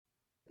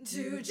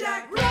Two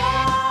Jack Bros.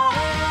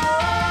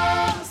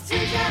 Two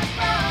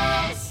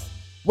Jack Bros.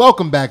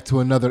 Welcome back to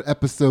another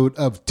episode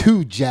of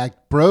Two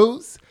Jack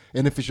Bros.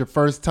 And if it's your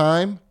first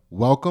time,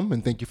 welcome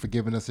and thank you for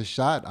giving us a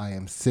shot. I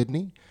am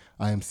Sydney.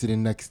 I am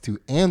sitting next to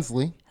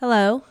Ansley.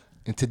 Hello.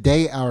 And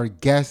today our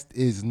guest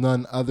is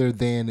none other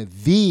than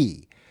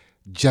the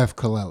Jeff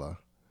Colella.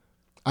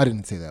 I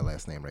didn't say that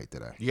last name right,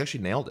 did I? You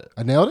actually nailed it.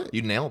 I nailed it?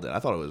 You nailed it. I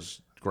thought it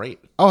was great.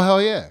 Oh,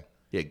 hell yeah.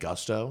 Yeah,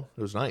 gusto.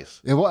 It was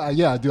nice. Yeah,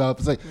 I do. I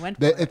was like, Went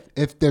for it.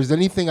 if there's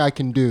anything I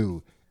can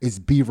do, is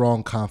be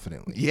wrong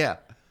confidently. Yeah.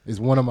 Is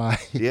one of my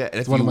Yeah,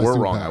 and if one you of my were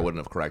wrong, superpowers. I wouldn't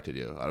have corrected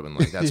you. I'd have been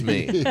like, that's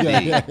me.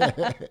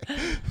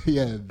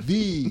 Yeah,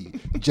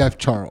 the Jeff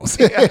Charles.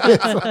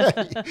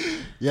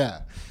 Yeah.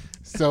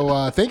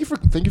 So thank you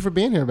for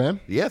being here, man.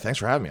 Yeah, thanks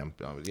for having me.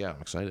 I'm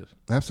excited.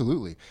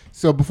 Absolutely.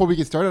 So before we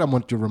get started, I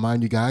want to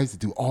remind you guys to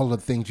do all the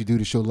things you do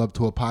to show love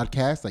to a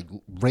podcast, like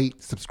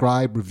rate,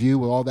 subscribe,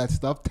 review, all that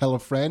stuff. Tell a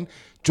friend,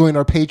 join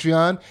our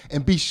Patreon,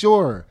 and be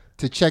sure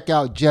to check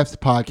out Jeff's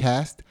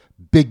podcast,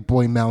 Big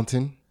Boy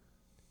Mountain.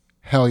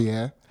 Hell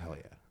yeah. Hell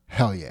yeah.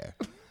 Hell yeah.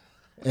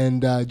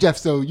 And Jeff,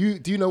 so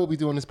do you know what we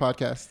do on this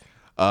podcast?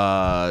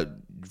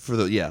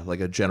 Like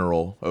a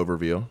general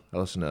overview. I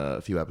listened to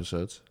a few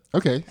episodes.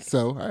 Okay,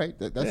 so all right,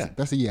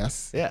 that's a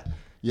yes. Yeah.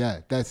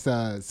 Yeah, that's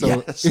Yeah,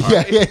 so.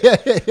 sorry.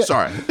 Yeah.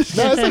 Sorry.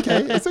 No, it's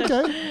okay. It's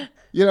okay.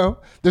 You know,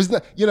 there's no,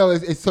 you know,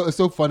 it's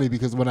so funny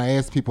because when I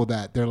ask people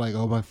that, they're like,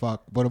 "Oh my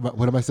fuck, what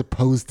am I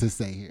supposed to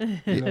say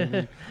here?" You know what I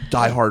mean?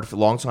 Die hard for a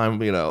long time,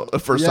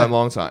 first Yeah. time,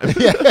 long time.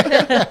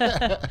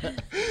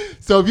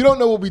 So if you don't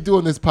know what we do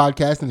on this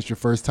podcast and it's your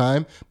first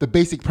time, the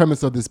basic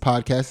premise of this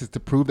podcast is to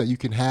prove that you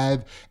can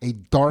have a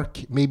dark,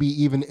 maybe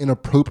even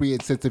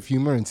inappropriate sense of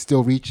humor and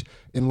still reach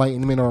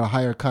enlightenment or a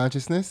higher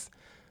consciousness.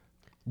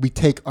 We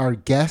take our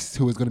guest,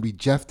 who is going to be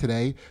Jeff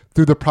today,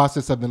 through the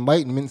process of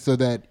enlightenment so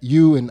that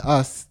you and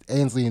us,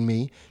 Ansley and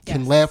me,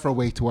 can laugh our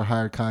way to a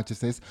higher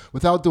consciousness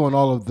without doing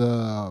all of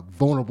the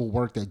vulnerable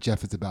work that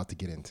Jeff is about to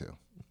get into.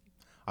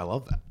 I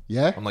love that.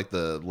 Yeah? I'm like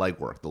the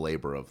legwork, the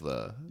labor of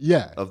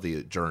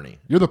the journey.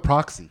 You're the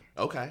proxy.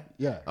 Okay.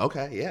 Yeah.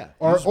 Okay, yeah.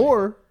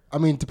 Or I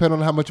mean, depending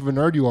on how much of a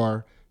nerd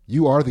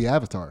you are the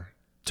avatar.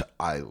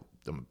 I'm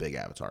a big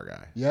Avatar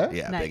guy. Yeah?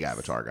 Yeah, Nice. big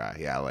Avatar guy.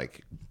 Yeah,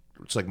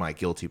 it's like my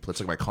it's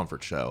like my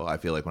comfort show. I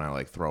feel like when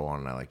I throw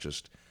on and I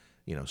just,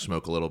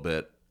 smoke a little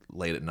bit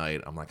late at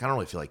night, I'm like, I don't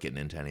really feel like getting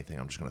into anything.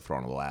 I'm just going to throw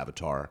on a little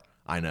Avatar.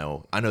 I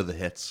know the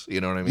hits.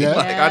 You know what I mean? Yeah.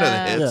 I know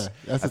the hits. Yeah,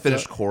 that's I what's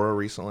finished up. Korra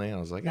recently. And I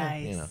was like,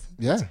 Nice.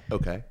 Yeah.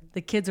 okay. The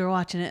kids were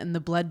watching it and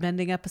the blood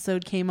bending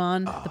episode came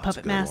on. The that's a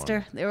Puppet good Master.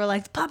 one. They were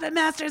like, the Puppet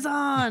Master's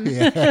on.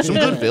 Some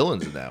good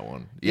villains in that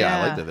one. Yeah, I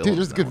Yeah. like the villains. Dude,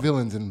 there's in good that one.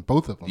 villains in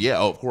both of them. Yeah,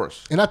 of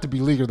course. And not to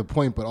beleaguer the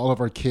point, but all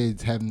of our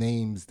kids have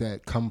names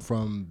that come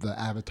from the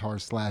Avatar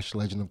 /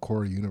 Legend of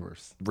Korra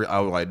universe.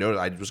 I know.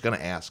 I was going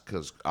to ask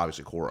because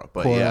obviously Korra,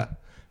 but Korra. yeah.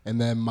 And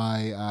then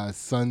my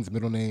son's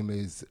middle name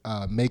is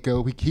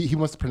Mako. He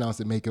wants to pronounce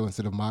it Mako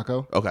instead of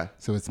Mako. Okay.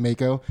 So it's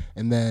Mako.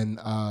 And then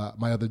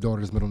my other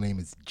daughter's middle name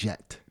is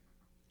Jet.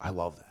 I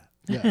love that.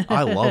 Yeah.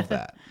 I love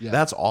that. Yeah.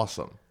 That's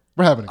awesome.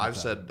 We're having a good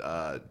I've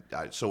time.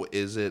 said, so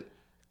is it,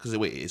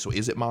 so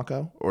is it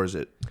Mako or is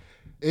it,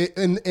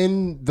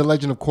 In the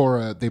Legend of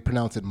Korra, they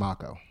pronounce it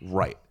Mako.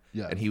 right?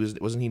 Yeah. And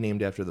wasn't he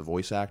named after the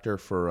voice actor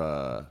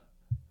for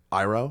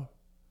Iroh,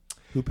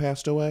 who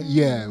passed away?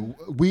 Yeah,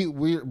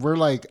 we're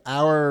like,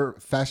 our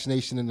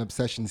fascination and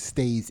obsession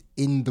stays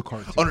in the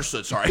cartoon.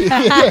 Understood, sorry.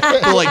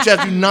 But like,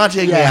 Jeff, do not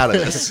take me out of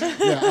this.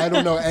 Yeah, I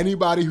don't know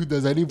anybody who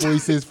does any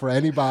voices for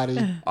anybody.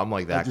 I'm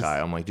like that guy.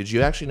 I'm like, did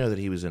you actually know that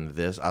he was in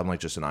this? I'm like,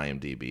 just an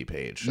IMDb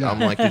page. Yeah. I'm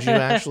like, did you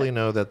actually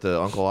know that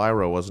the Uncle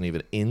Iroh wasn't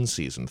even in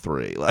season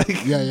 3?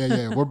 Like,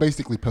 Yeah. We're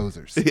basically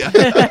posers. yeah.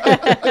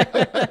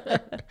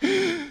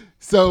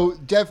 So,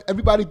 Jeff,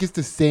 everybody gets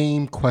the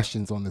same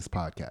questions on this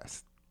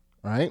podcast,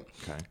 right?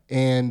 Okay.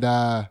 And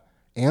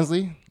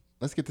Ansley,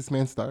 let's get this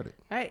man started.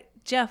 All right.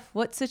 Jeff,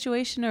 what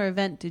situation or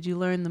event did you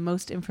learn the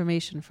most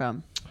information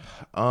from?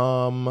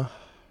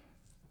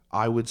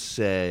 I would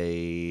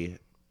say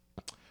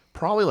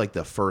probably like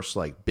the first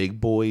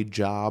big boy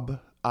job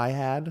I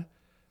had,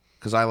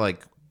 because I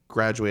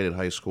graduated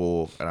high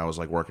school and I was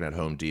working at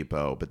Home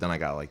Depot, but then I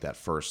got that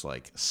first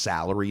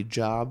salaried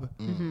job,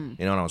 and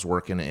I was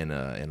working in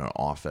an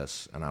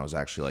office, and I was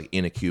actually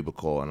in a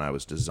cubicle and I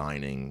was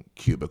designing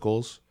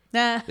cubicles.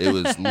 It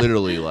was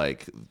literally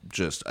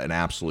just an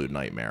absolute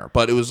nightmare,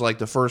 but it was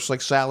the first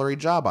salary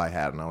job I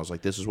had, and I was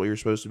like, this is what you're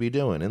supposed to be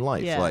doing in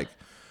life. Yeah.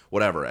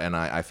 Whatever. And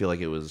I feel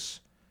like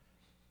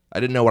I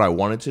didn't know what I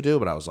wanted to do,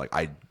 but I was like,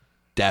 I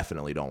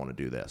definitely don't want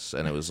to do this.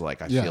 And it was I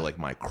feel like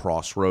my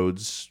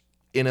crossroads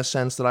in a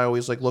sense that I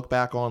always look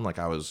back on.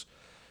 I was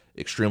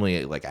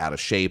extremely out of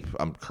shape.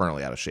 I'm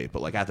currently out of shape,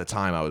 but at the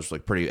time I was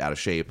pretty out of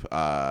shape.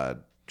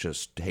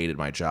 Just hated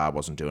my job,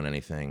 wasn't doing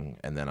anything.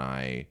 And then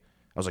I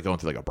was going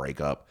through a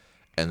breakup,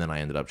 and then I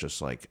ended up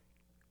just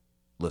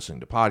listening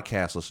to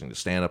podcasts, listening to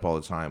stand up all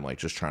the time,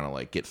 just trying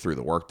to get through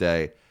the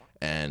workday,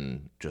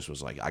 and just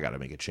was I got to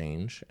make a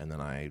change. And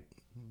then I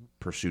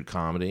pursued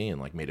comedy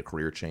and made a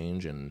career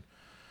change, and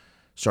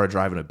started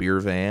driving a beer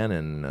van,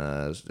 and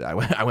I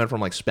went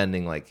from like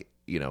spending like,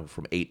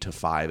 from 8 to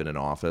 5 in an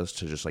office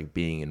to just like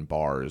being in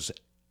bars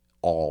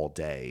all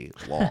day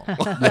long.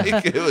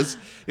 Like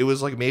it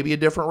was like maybe a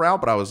different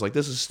route, but I was like,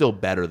 this is still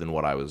better than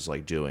what I was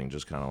like doing,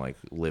 just kind of like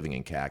living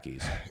in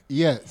khakis.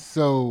 Yeah.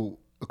 So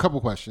a couple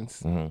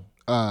questions.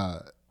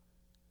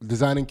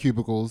 Designing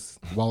cubicles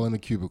while in a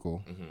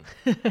cubicle.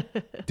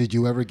 Did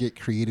you ever get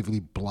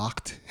creatively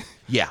blocked?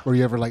 Yeah. Were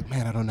you ever like,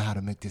 man, I don't know how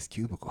to make this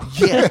cubicle?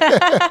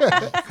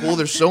 Yeah. Well,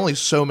 there's only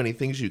so many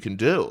things you can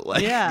do.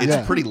 Like,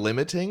 it's pretty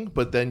limiting,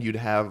 but then you'd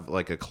have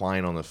like a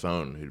client on the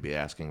phone who'd be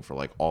asking for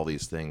like all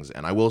these things.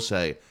 And I will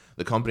say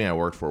the company I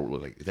worked for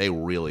was like, they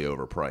really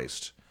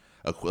overpriced.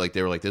 Like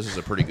they were like, this is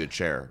a pretty good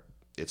chair.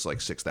 It's like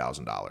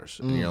 $6,000.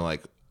 And you're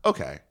like,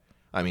 okay.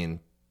 I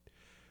mean,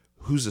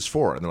 who's this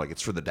for? And they're like,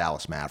 it's for the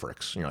Dallas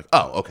Mavericks. And you're like,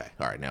 oh, okay.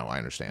 All right, now I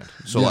understand.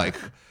 So like,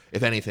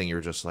 if anything,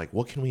 you're just like,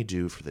 what can we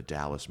do for the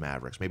Dallas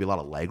Mavericks? Maybe a lot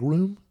of leg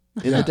room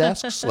in the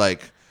desks?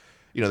 Like,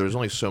 there's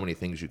only so many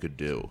things you could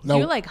do.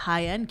 You're like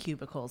high-end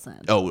cubicles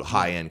then. Oh,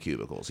 high-end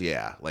cubicles,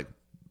 yeah. Like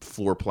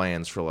floor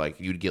plans for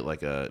like, you'd get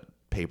like a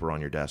paper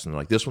on your desk and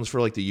they're like, this one's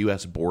for like the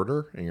U.S.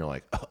 border. And you're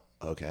like, oh,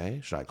 okay,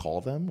 should I call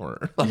them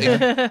or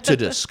like to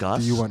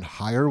discuss? Do you want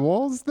higher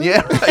walls then?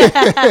 Yeah.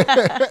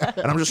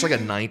 And I'm just like a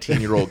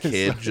 19-year-old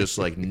kid, just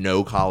like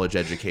no college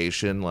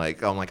education.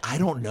 Like, I'm like, I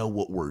don't know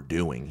what we're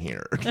doing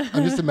here.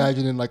 I'm just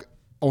imagining like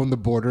on the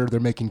border, they're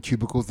making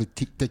cubicles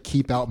to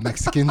keep out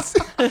Mexicans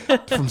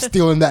from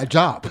stealing that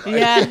job.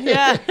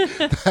 Yeah.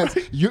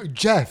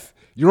 Jeff,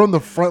 you're on the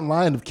front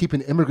line of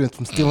keeping immigrants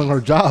from stealing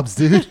our jobs,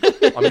 dude.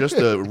 I'm just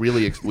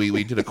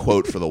we did a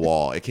quote for the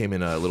wall. It came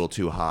in a little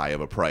too high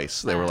of a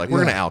price. They were like,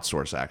 we're going to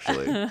outsource,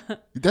 actually.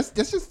 That's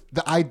just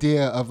the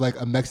idea of like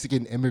a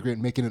Mexican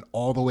immigrant making it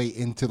all the way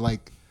into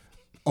like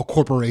a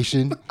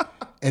corporation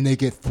and they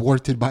get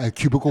thwarted by a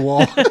cubicle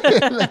wall.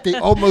 Like they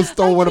almost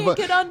stole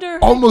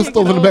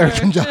an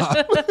American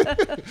job.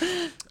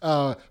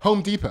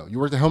 Home Depot. You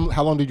worked at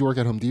how long did you work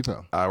at Home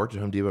Depot? I worked at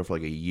Home Depot for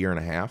like a year and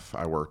a half.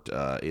 I worked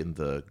in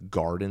the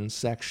garden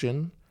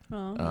section.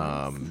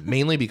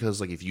 Mainly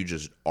because like if you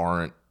just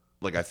aren't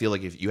like, I feel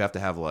like if you have to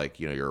have like,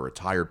 you're a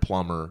retired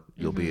plumber,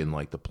 you'll be in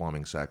like the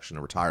plumbing section,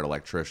 a retired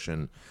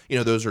electrician,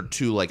 those are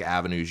two like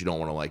avenues you don't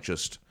want to like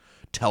just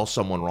tell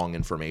someone wrong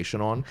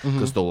information on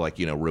because they'll like,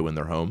 ruin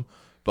their home.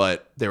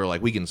 But they were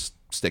like, we can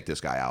stick this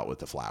guy out with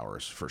the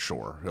flowers for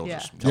sure. He'll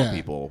just tell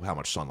people how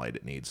much sunlight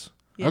it needs.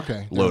 Yeah.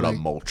 Okay. Load up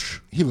mulch.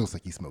 He looks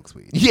like he smokes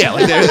weed. Yeah,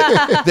 like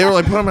they were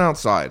like, put him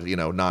outside,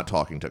 not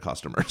talking to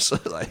customers.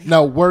 Like,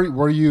 now,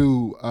 were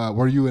you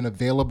an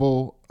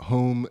available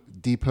Home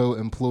Depot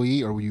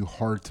employee, or were you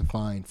hard to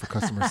find for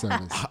customer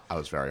service? I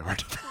was very hard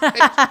to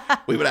find.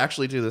 We would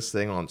actually do this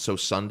thing on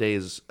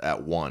Sundays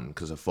at 1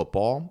 because of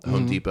football.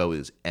 Home Depot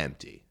is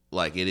empty.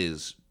 Like it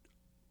is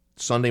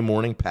Sunday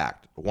morning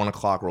packed. 1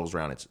 o'clock rolls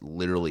around, it's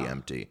literally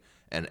empty.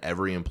 And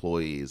every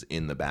employee is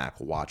in the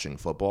back watching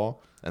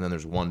football. And then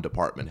there's one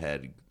department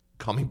head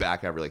coming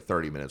back every like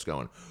 30 minutes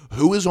going,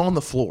 who is on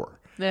the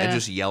floor? And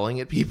just yelling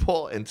at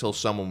people until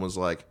someone was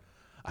like,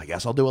 I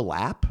guess I'll do a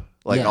lap.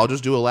 Like, I'll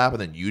just do a lap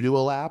and then you do a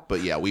lap.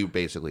 But yeah, we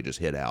basically just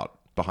hid out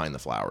behind the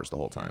flowers the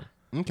whole time.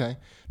 Okay.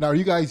 Now, are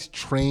you guys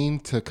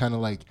trained to kind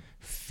of like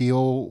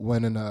feel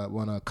when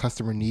a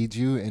customer needs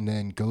you and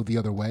then go the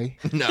other way?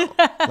 No.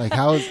 Like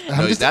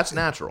that's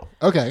natural.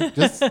 Okay.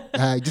 Just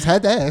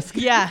had to ask.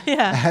 Yeah.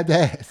 I had to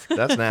ask.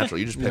 That's natural.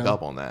 You just pick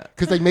up on that.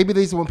 Because like maybe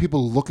they just want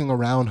people looking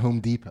around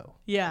Home Depot.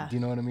 Yeah. Do you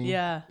know what I mean?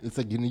 Yeah. It's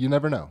like you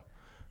never know.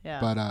 Yeah.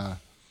 But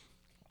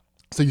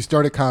so you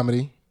started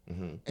comedy,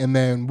 and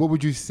then what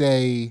would you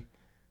say?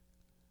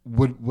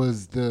 What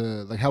was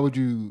how would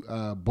you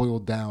boil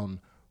down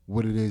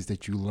what it is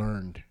that you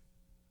learned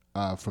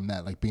from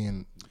that, like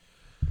being?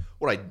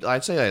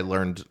 I'd say I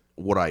learned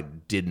what I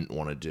didn't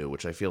want to do,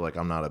 which I feel like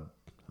I'm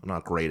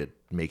not great at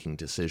making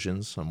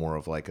decisions. I'm more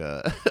of like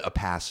a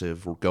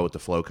passive, go with the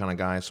flow kind of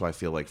guy. So I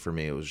feel like for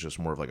me, it was just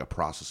more of like a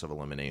process of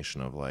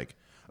elimination of like,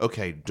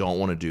 okay, don't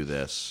want to do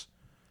this.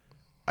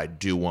 I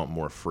do want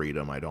more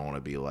freedom. I don't want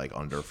to be like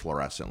under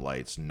fluorescent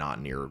lights, not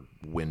near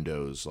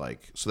windows.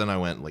 Like, so then I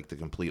went like the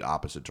complete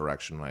opposite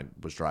direction when I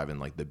was driving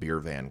like the beer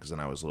van, because then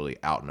I was literally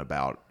out and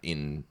about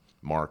in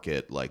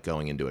market, like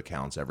going into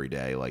accounts every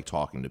day, like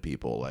talking to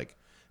people. Like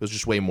it was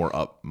just way more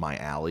up my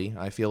alley,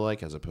 I feel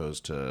like, as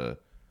opposed to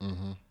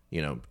kind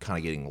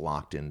of getting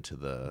locked into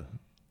the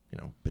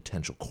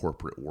potential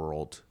corporate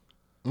world.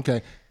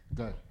 Okay,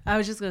 go ahead. I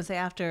was just going to say,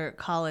 after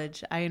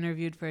college, I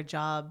interviewed for a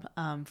job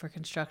for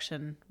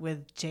construction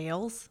with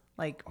jails,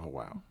 like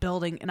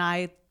building, and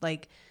I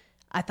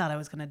thought I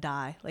was going to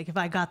die. Like if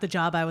I got the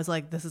job, I was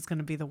like, this is going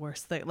to Yeah. to be the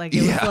worst thing. Like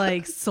it was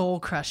like soul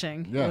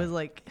crushing. Yeah. It was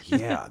like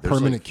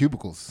permanent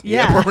cubicles.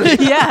 Yeah.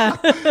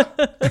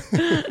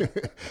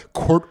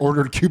 Court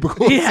ordered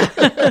cubicles. Yeah.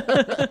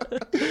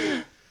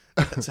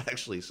 That's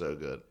actually so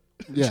good.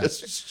 Yeah.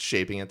 Just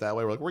shaping it that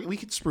way. We're like, we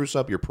could spruce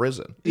up your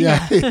prison.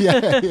 Yeah.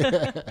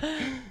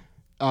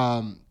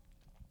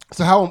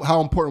 So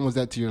how important was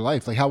that to your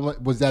life? Like how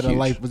was that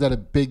Huge. was that a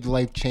big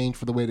life change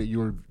for the way that you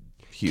were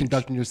Huge.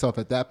 conducting yourself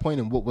at that point,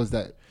 and what was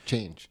that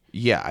change?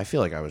 Yeah, I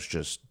feel like I was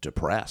just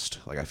depressed.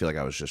 Like, I feel like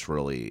I was just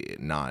really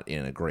not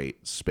in a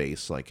great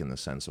space, like, in the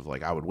sense of,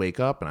 like, I would wake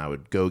up and I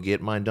would go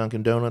get my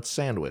Dunkin' Donuts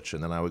sandwich,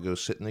 and then I would go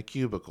sit in the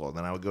cubicle, and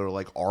then I would go to,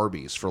 like,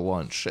 Arby's for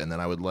lunch, and then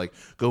I would, like,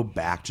 go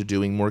back to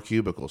doing more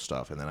cubicle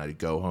stuff, and then I'd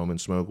go home and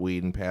smoke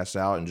weed and pass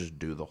out and just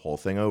do the whole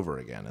thing over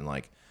again. And,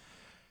 like,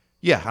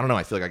 yeah, I don't know.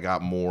 I feel like I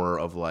got more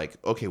of, like,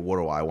 okay, what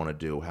do I want to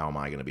do? How am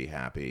I going to be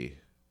happy?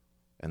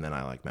 And then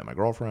I, like, met my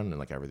girlfriend, and,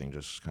 like, everything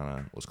just kind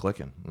of was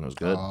clicking, and it was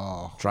good.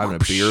 Oh. Driving a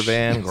beer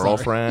van,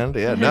 girlfriend.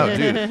 Yeah, no,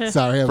 dude.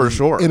 Sorry, For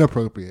sure.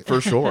 Inappropriate.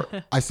 For sure.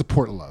 I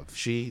support love.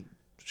 She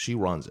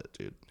runs it,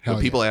 dude. Hell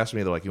When people ask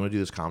me, they're like, you want to do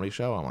this comedy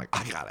show? I'm like,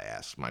 I got to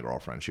ask my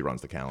girlfriend. She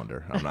runs the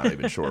calendar. I'm not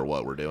even sure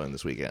what we're doing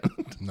this weekend.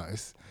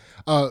 Nice.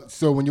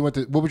 So when you went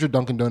to, what was your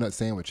Dunkin' Donuts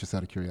sandwich, just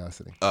out of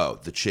curiosity? Oh,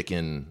 the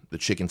chicken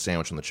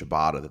sandwich and the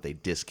ciabatta that they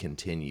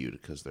discontinued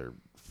because they're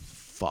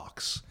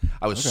fucks.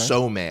 I was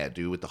so mad,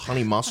 dude, with the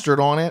honey mustard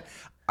on it.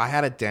 I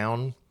had it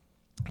down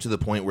to the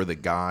point where the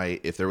guy,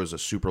 if there was a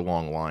super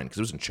long line, because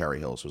it was in Cherry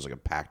Hill, so it was like a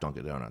packed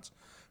Dunkin' Donuts,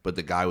 but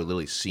the guy would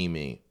literally see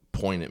me,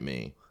 point at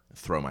me, and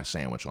throw my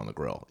sandwich on the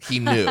grill. He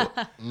knew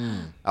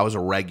I was a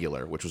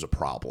regular, which was a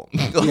problem.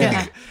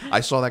 Like,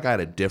 I saw that guy at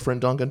a different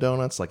Dunkin'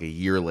 Donuts like a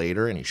year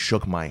later, and he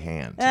shook my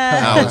hand.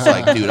 And I was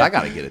like, dude, I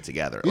got to get it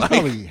together. He's Like,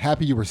 probably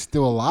happy you were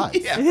still alive.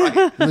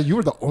 yeah, right. You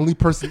were the only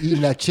person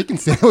eating that chicken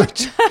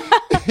sandwich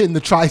in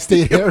the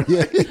tri-state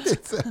area.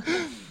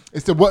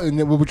 So what? And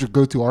then what would your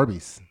go-to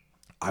Arby's?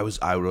 I would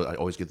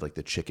always get like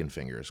the chicken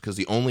fingers because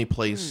the only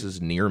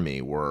places near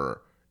me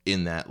were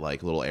in that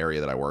like little area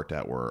that I worked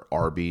at were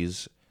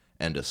Arby's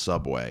and a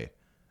Subway,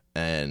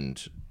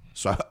 and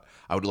so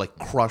I would like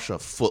crush a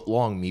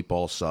foot-long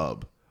meatball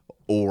sub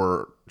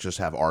or just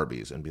have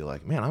Arby's and be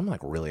like, man, I'm like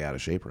really out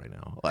of shape right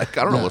now. Like,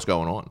 I don't know what's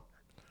going on.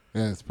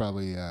 Yeah, it's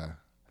probably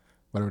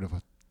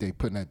whatever they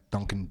put in that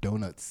Dunkin'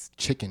 Donuts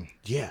chicken.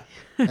 Yeah,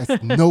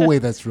 That's no way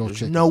that's real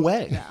chicken. no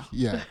way.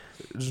 Yeah.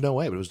 There's no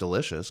way, but it was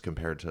delicious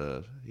compared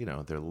to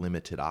their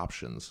limited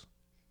options.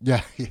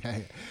 Yeah.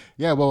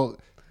 Well,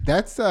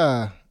 that's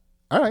all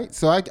right.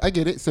 So I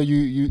get it. So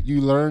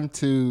you learn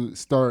to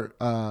start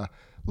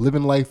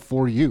living life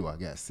for you, I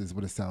guess, is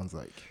what it sounds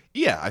like.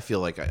 Yeah, I feel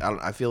like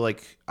I feel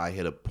like I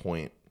hit a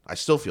point. I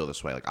still feel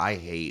this way. Like, I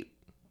hate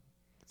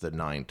the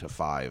 9 to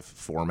 5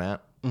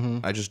 format.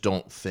 I just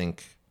don't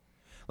think.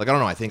 Like, I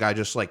don't know. I think I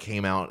just like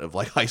came out of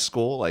like high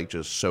school, like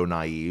just so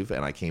naive,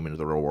 and I came into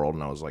the real world,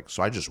 and I was like,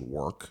 so I just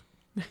work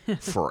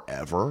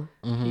forever.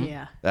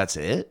 Yeah. That's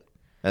it.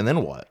 And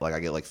then what? Like, I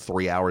get like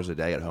 3 hours a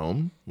day at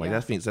home. Like,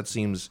 that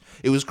seems.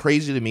 It was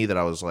crazy to me that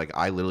I was like,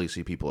 I literally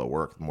see people at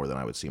work more than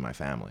I would see my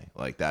family.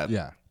 Like, that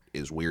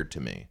is weird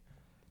to me.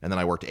 And then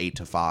I worked 8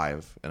 to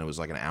 5, and it was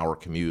like an hour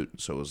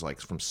commute. So it was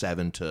like from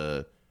 7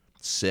 to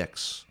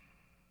 6.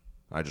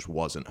 I just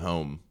wasn't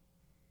home.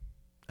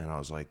 And I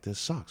was like, this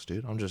sucks,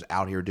 dude. I'm just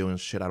out here doing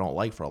shit I don't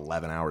like for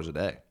 11 hours a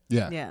day.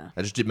 Yeah. Yeah.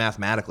 I just did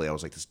mathematically. I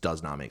was like, this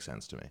does not make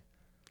sense to me.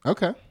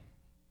 Okay.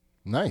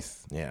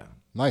 Nice. Yeah.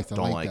 Nice. I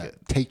Don't like like that. it.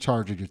 Take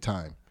charge of your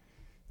time.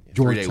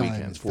 3-day time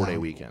weekends, is 4-day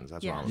valuable. weekends.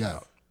 That's Yeah. what I'm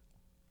about.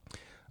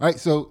 All right,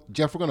 so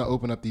Jeff, we're going to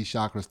open up these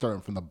chakras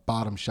starting from the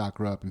bottom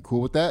chakra up. You cool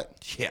with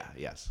that? Yeah,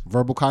 yes.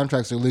 Verbal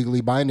contracts are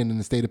legally binding in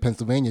the state of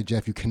Pennsylvania,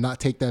 Jeff. You cannot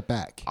take that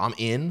back. I'm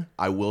in.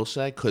 I will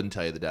say, couldn't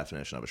tell you the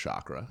definition of a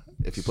chakra.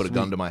 If you put a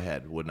gun to my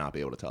head, would not be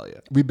able to tell you.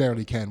 We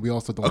barely can. We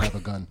also don't have a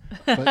gun.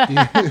 But,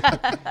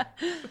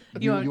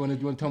 you want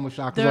to tell them what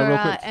chakras are They're real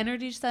quick?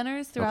 energy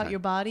centers throughout Okay. your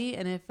body,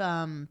 and if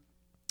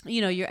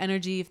your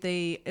energy,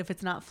 if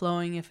it's not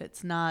flowing, if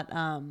it's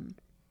not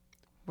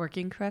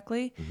working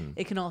correctly,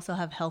 it can also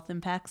have health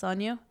impacts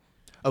on you.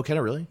 Oh, can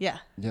it really? Yeah.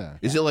 Yeah.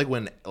 Is it like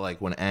when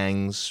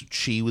Aang's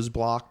chi was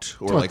blocked,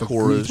 or What, like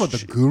Hora's?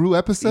 the Guru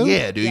episode?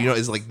 Yeah, dude. Yeah. You know,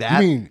 it's like You that.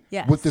 mean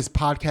Yes. what this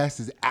podcast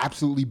is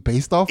absolutely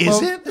based off Is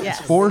of? it?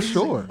 Yes. For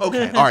sure.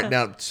 Okay. All right.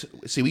 Now,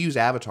 see, we use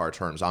Avatar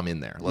terms. I'm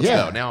in there. Let's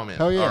go. Now I'm in.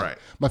 Hell yeah. All right.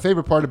 My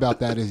favorite part about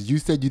that is you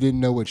said you didn't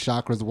know what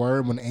chakras were.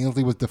 And when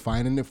Ainsley was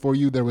defining it for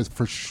you, there was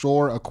for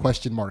sure a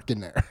question mark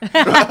in there.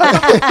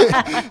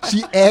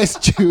 She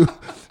asked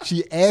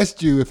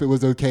you if it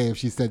was okay if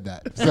she said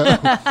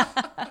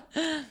that.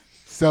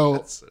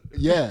 So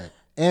yeah,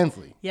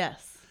 Ainsley,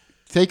 Yes.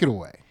 take it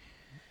away.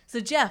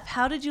 So Jeff,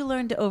 how did you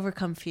learn to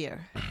overcome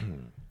fear?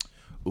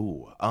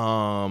 Ooh.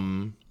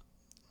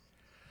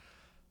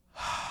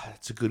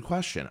 That's a good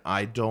question.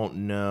 I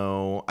don't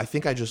know. I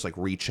think I just like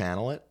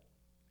rechannel it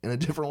in a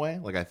different way.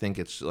 Like, I think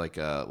it's like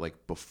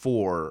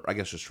before, I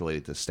guess just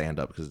related to stand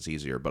up because it's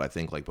easier, but I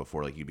think like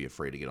before, like, you'd be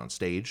afraid to get on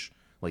stage.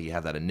 Like, you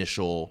have that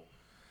initial,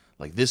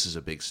 like, this is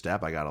a big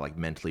step. I got to like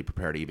mentally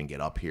prepare to even get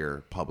up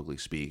here, publicly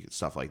speak,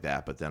 stuff like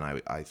that. But then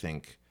I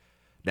think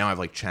now I've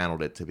like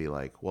channeled it to be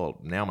like, well,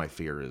 now my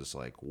fear is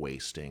like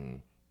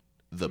wasting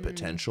the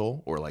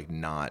potential, or like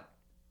not,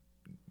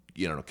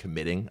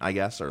 committing, I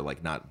guess, or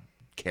like not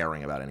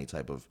caring about any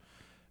type of,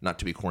 not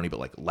to be corny, but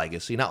like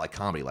legacy, not like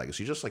comedy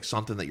legacy, just like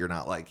something that you're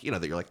not like,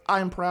 that you're like,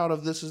 I'm proud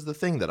of, this is the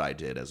thing that I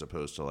did, as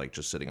opposed to like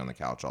just sitting on the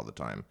couch all the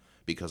time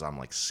because I'm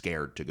like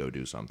scared to go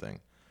do something.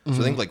 So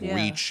I think like Yeah.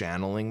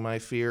 rechanneling my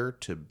fear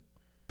to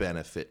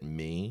benefit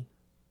me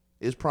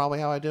is probably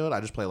how I do it. I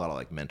just play a lot of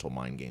like mental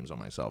mind games on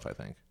myself, I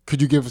think.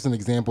 Could you give us an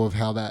example of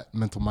how that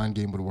mental mind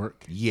game would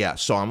work? Yeah,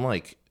 so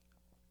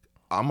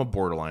I'm a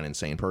borderline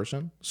insane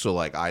person. So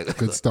like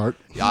Good start.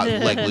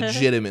 like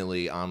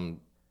legitimately I'm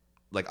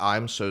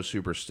so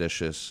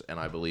superstitious and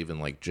I believe in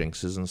like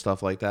jinxes and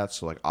stuff like that.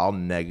 So like I'll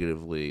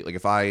negatively like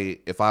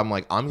if I'm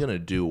like I'm going to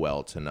do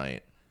well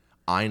tonight,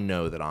 I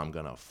know that I'm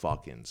going to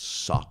fucking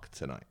suck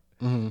tonight.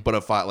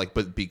 But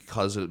but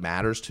because it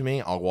matters to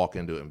me, I'll walk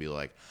into it and be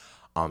like,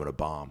 I'm going to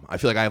bomb. I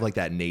feel like I have like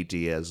that Nate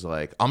Diaz,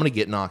 like I'm going to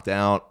get knocked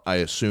out. I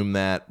assume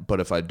that, but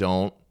if I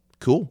don't,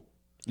 cool.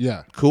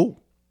 Yeah.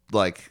 Cool.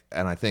 Like,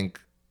 and I think,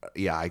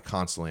 yeah, I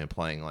constantly am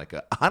playing like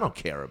I don't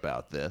care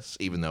about this,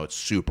 even though it's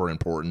super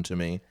important to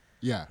me.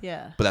 Yeah.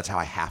 Yeah. But that's how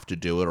I have to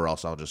do it, or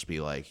else I'll just be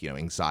like,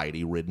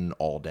 anxiety ridden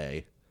all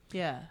day.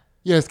 Yeah.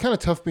 Yeah, it's kind of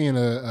tough being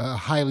a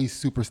highly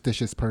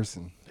superstitious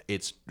person.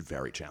 It's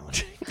very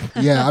challenging.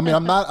 Yeah, I mean,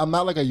 I'm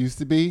not like I used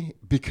to be,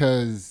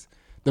 because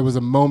there was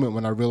a moment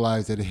when I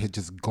realized that it had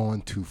just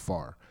gone too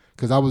far.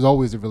 Because I was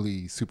always a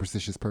really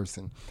superstitious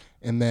person,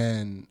 and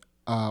then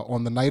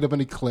on the night of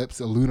an eclipse,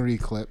 a lunar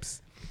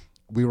eclipse,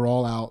 we were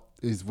all out.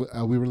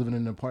 We were living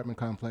in an apartment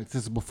complex.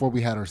 This is before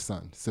we had our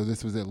son, so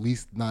this was at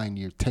least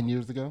 10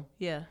 years ago.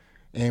 Yeah.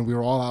 And we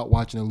were all out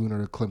watching a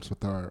lunar eclipse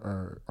with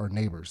our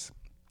neighbors.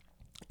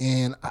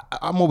 And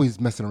I'm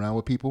always messing around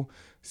with people.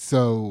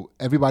 So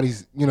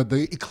everybody's,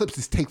 the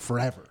eclipses take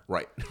forever.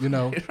 Right.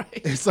 Right.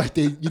 It's like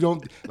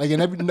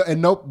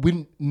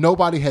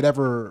nobody had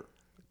ever,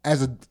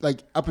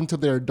 up until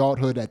their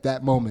adulthood at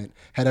that moment,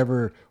 had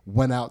ever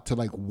went out to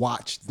like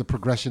watch the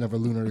progression of a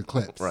lunar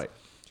eclipse. Right.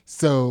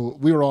 So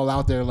we were all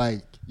out there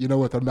like,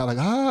 with our mouth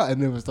like,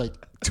 and it was like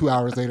 2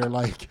 hours later,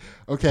 like,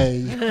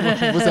 okay,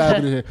 what's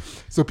happening here?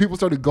 So people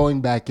started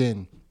going back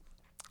in.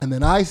 And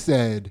then I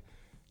said,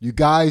 you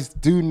guys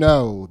do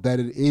know that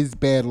it is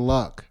bad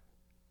luck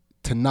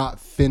to not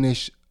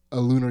finish a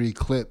lunar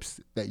eclipse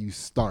that you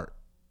start.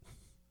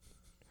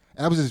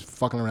 And I was just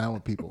fucking around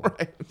with people.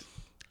 Right.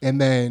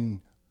 And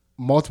then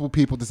multiple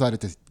people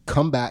decided to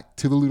come back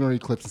to the lunar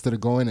eclipse instead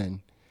of going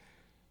in.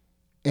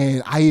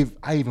 And I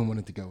even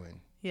wanted to go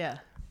in. Yeah.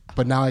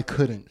 But now I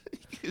couldn't.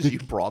 Because you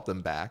brought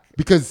them back.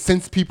 Because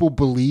since people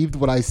believed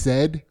what I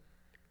said,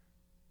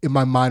 in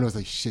my mind I was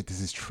like, shit,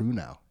 this is true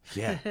now.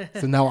 Yeah.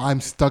 So now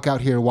I'm stuck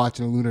out here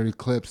watching a lunar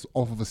eclipse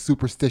off of a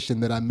superstition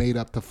that I made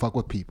up to fuck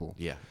with people.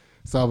 Yeah.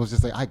 So I was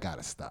just like, I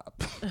gotta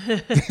stop.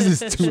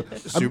 This is too.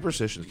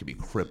 Superstitions can be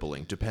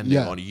crippling depending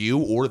on you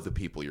or the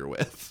people you're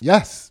with.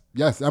 Yes.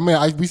 I mean,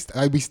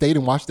 we stayed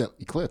and watched that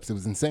eclipse. It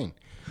was insane.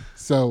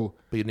 So.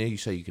 But you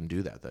say you can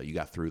do that though. You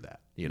got through that.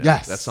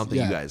 Yes. That's something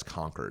you guys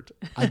conquered.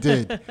 I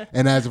did.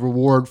 And as a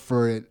reward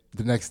for it,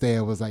 the next day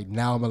I was like,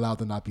 now I'm allowed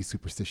to not be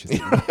superstitious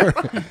anymore.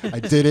 I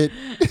did it.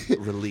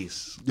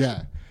 Release.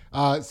 Yeah.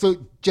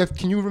 So Jeff,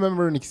 can you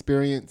remember an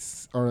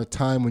experience or a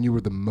time when you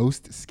were the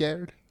most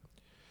scared?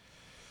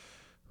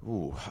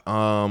 Ooh.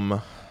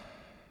 I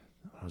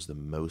was the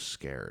most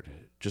scared.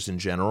 Just in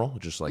general?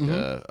 Just like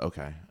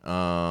okay.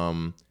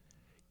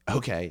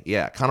 Okay,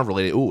 yeah, kind of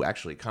related. Ooh,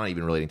 actually, kind of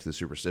even relating to the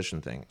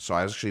superstition thing. So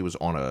I actually was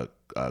on a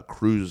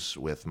cruise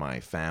with my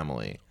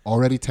family.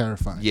 Already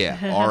terrifying. Yeah,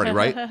 already,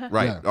 right?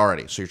 Right, Yeah.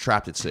 already. So you're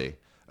trapped at sea.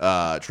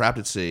 Trapped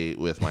at sea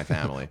with my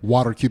family.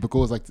 Water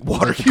cubicle is like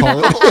Water to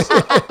call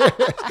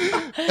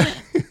it.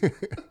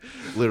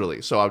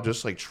 Literally. So I'm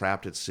just like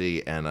trapped at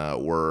sea, and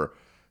we're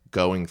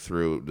going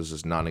through. This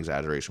is not an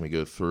exaggeration. We're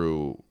going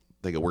to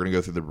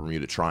go through the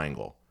Bermuda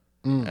Triangle,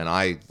 and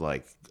I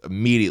like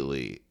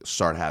immediately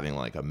start having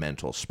like a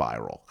mental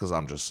spiral because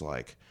I'm just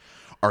like,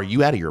 are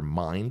you out of your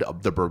mind?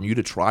 The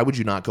Bermuda Triangle? Why would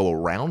you not go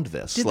around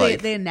this? Did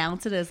like, they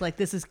announce it as like,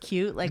 this is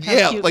cute? Like, how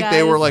yeah, cute, like guys?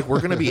 they were like, we're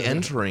going to be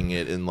entering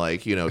it in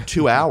like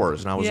 2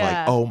 hours, and I was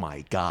Yeah. like, oh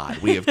my god,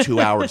 we have 2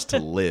 hours to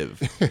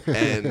live.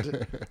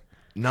 And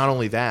not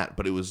only that,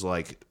 but it was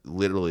like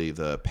literally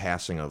the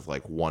passing of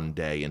like one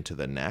day into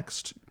the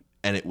next,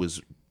 and it was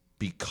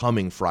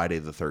becoming Friday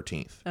the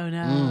 13th. Oh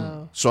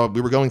no. So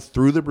we were going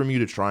through the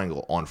Bermuda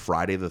Triangle on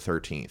Friday the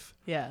 13th,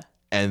 Yeah.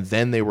 and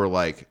then they were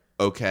like,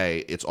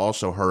 okay, it's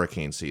also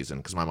hurricane season,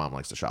 because my mom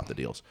likes to shop the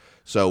deals.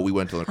 So we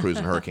went to the cruise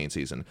in hurricane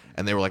season,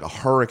 and they were like, a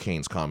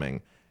hurricane's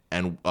coming,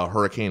 and a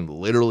hurricane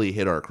literally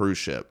hit our cruise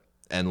ship,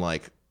 and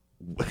like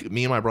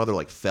me and my brother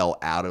like fell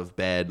out of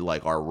bed,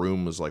 like our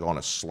room was like on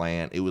a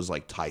slant. It was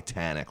like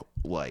Titanic,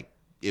 like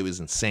it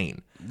was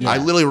insane. I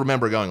literally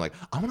remember going like,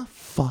 I'm gonna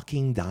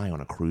fucking die on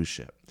a cruise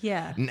ship.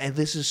 Yeah. And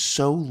this is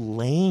so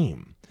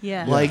lame.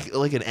 Yeah. Like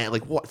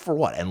what for?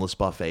 What, endless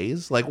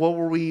buffets? Like, what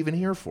were we even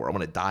here for? I'm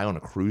gonna die on a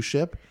cruise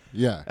ship.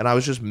 Yeah. And I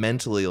was just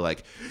mentally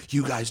like,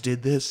 you guys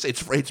did this.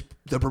 It's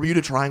the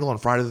Bermuda Triangle on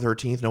Friday the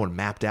 13th. No one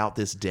mapped out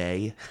this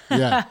day.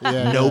 Yeah.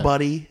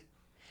 Nobody.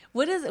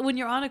 What is it when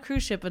you're on a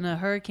cruise ship and a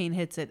hurricane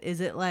hits it? Is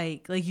it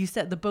like you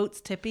said, the boat's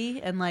tippy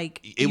and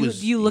like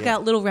you look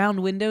out little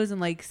round windows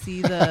and like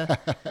see the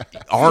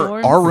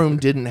our room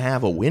didn't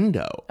have a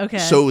window. Okay.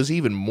 So it was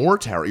even more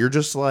terror. You're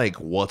just like,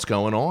 what's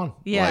going on?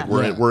 Yeah.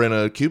 Like we're in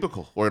a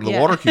cubicle. We're in the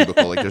water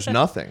cubicle. Like there's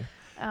nothing.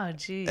 Oh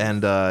geez.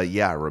 And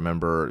I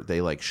remember they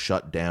like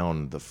shut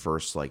down the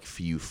first like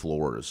few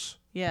floors.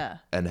 Yeah.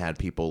 And had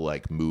people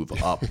like move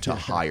up to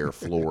higher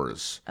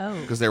floors. Oh.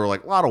 Because they were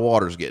like, a lot of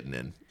water's getting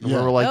in. And we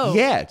Yeah. were like, Oh,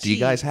 do you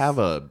guys have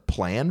a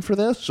plan for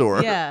this?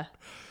 Or Yeah.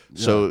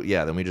 So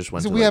then we just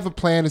went So to we have a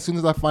plan. As soon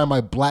as I find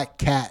my black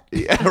cat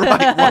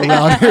right.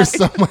 around here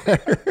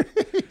somewhere.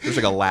 There's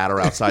like a ladder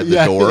outside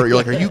the door. You're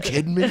like, are you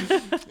kidding me?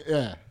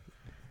 Yeah.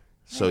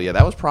 So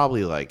that was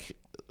probably like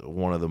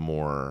one of the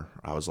more,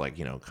 I was like,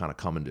 kind of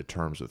coming to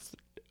terms with,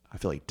 I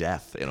feel like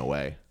death in a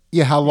way.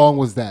 Yeah. How long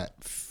was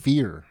that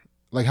fear?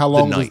 Like how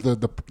long was night.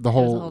 the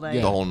whole whole day.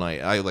 yeah, The whole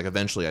night. I like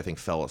eventually I think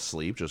fell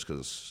asleep just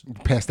because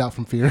passed out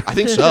from fear? I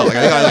think so. Like,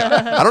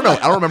 I don't know.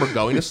 I don't remember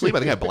going to sleep. I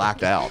think I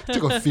blacked out.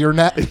 Took a fear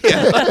nap.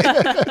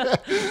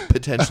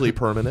 Potentially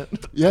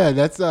permanent. Yeah,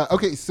 that's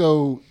okay.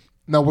 So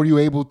now, were you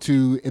able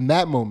to, in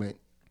that moment,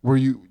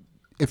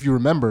 if you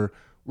remember,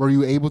 were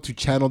you able to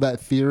channel that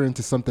fear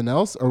into something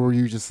else, or were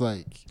you just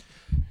like,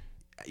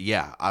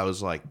 Yeah, I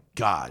was like,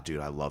 God, dude,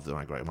 I love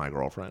my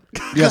girlfriend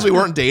because we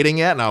weren't dating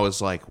yet, and I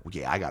was like,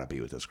 I gotta be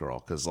with this girl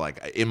because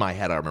like in my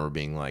head I remember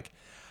being like,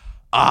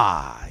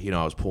 I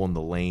was pulling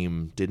the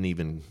lame,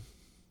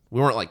 we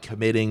weren't like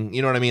committing,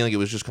 you know what I mean? Like it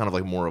was just kind of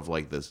like more of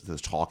like this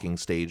talking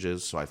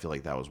stages. So I feel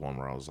like that was one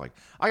where I was like,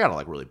 I gotta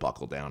like really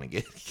buckle down and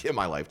get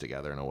my life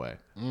together in a way.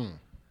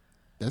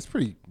 that's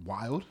pretty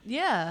wild?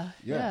 Yeah.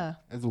 Yeah.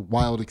 That's a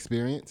wild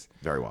experience.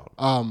 Very wild.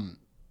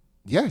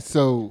 Yeah,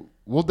 so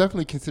we'll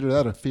definitely consider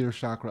that a fear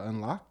chakra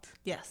unlocked.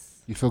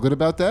 Yes. You feel good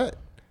about that?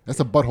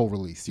 That's a butthole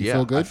release. You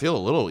feel good? I feel a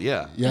little,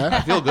 Yeah?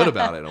 I feel good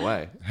about it in a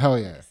way. Hell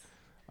yeah.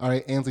 All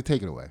right, Ansley,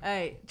 take it away. All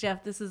right,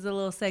 Jeff, this is a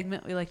little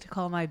segment we like to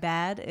call My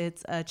Bad.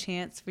 It's a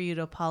chance for you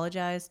to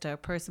apologize to a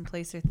person,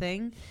 place, or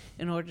thing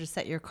in order to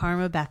set your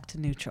karma back to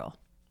neutral.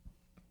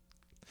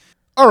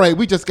 All right,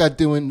 we just got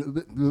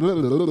doing.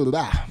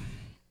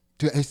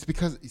 It's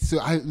because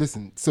I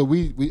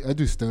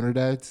do Stoner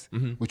Dads,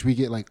 which we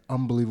get like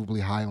unbelievably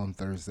high on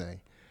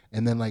Thursday,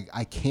 and then like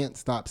I can't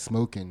stop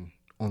smoking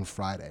on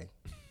Friday,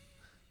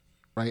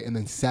 right? And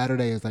then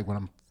Saturday is like when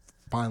I'm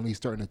finally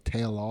starting to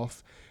tail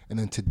off, and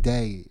then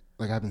today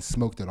like I haven't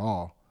smoked at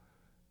all,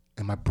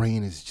 and my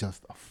brain is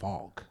just a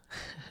fog.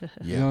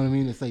 You know what I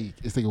mean? It's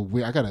like a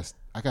weird.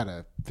 I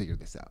gotta figure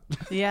this out.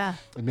 Yeah.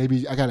 And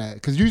maybe I gotta,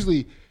 because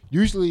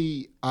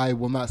usually I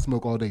will not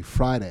smoke all day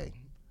Friday,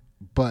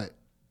 but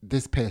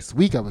this past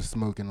week I was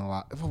smoking a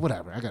lot.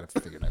 Whatever, I gotta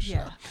figure that shit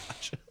out.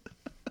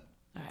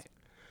 All right.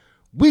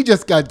 We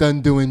just got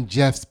done doing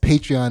Jeff's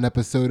Patreon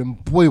episode,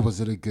 and boy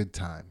was it a good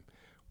time.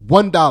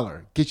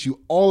 $1 gets you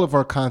all of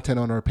our content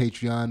on our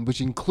Patreon,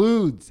 which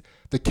includes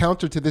the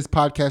counter to this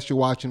podcast you're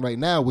watching right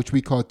now, which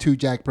we call Two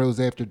Jack Bros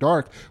After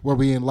Dark, where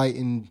we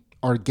enlighten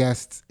our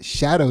guest's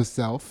shadow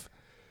self,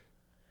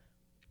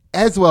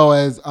 as well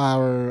as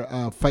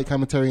our fight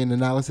commentary and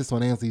analysis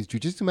on Ansley's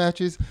jiu-jitsu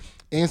matches,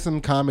 and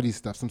some comedy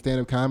stuff, some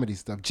stand-up comedy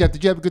stuff. Jeff,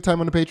 did you have a good time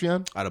on the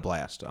Patreon? I had a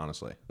blast,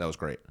 honestly. That was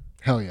great.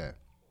 Hell yeah.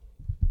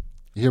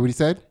 You hear what he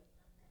said?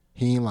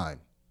 He ain't lying.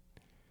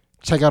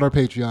 Check out our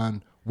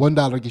Patreon.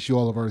 $1 gets you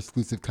all of our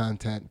exclusive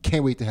content.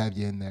 Can't wait to have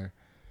you in there.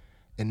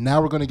 And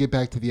now we're going to get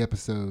back to the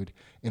episode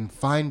and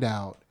find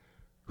out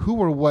who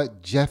or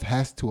what Jeff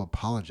has to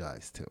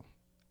apologize to.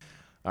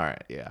 All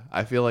right, yeah.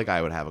 I feel like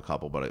I would have a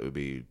couple, but it would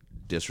be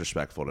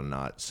disrespectful to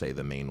not say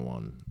the main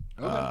one.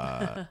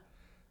 Okay.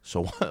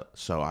 So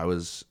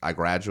I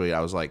graduated.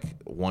 I was like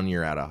 1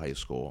 year out of high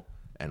school,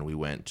 and we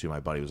went to, my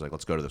buddy was like,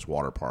 let's go to this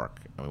water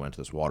park. And we went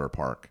to this water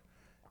park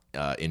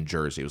in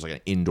Jersey. It was like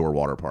an indoor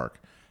water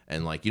park.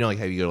 And like, you know, like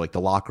how you go to like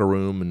the locker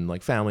room and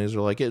like families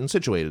are like getting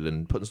situated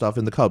and putting stuff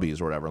in the cubbies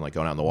or whatever and like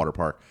going out in the water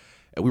park.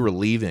 And we were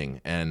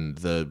leaving and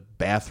the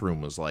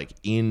bathroom was like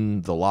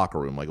in the locker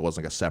room. Like it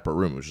wasn't like a separate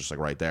room. It was just like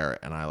right there.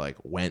 And I like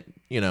went,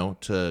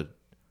 to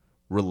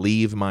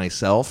relieve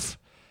myself.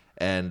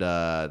 And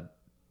I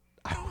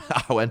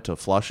went to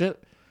flush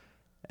it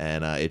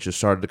and it just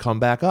started to come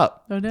back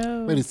up. Oh,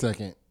 no. Wait a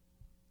second.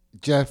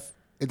 Jeff,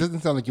 it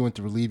doesn't sound like you went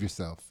to relieve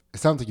yourself. It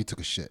sounds like you took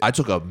a shit. I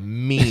took a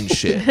mean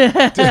shit,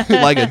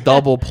 like a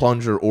double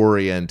plunger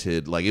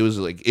oriented. Like it was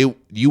like it.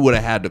 You would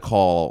have had to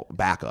call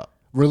backup.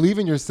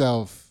 Relieving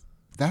yourself,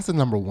 that's a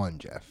number one,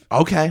 Jeff.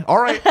 Okay,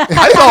 all right.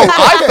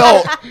 I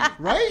felt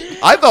Right?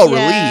 I felt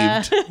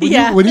Yeah.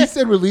 relieved. When he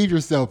said relieve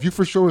yourself, you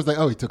for sure was like,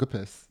 oh, he took a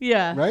piss.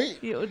 Yeah. Right?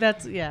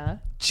 Yeah.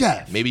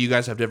 Jeff. Maybe you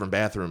guys have different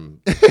bathroom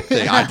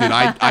thing.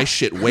 I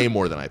shit way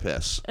more than I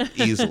piss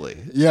easily.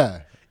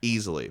 Yeah.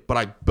 Easily.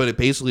 But it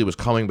basically was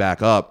coming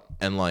back up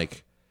and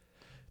like.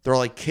 They're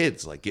like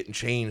kids, like getting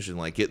changed and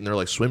like getting their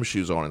like swim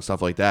shoes on and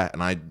stuff like that.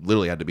 And I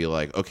literally had to be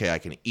like, okay, I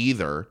can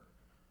either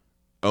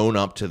own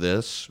up to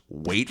this,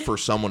 wait for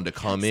someone to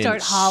come in,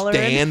 Start hollering.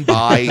 stand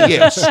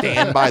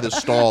by the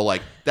stall.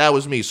 Like, that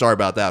was me. Sorry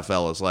about that,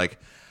 fellas. Like,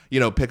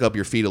 pick up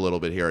your feet a little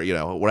bit here,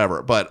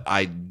 whatever. But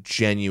I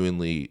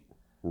genuinely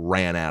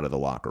ran out of the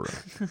locker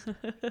room.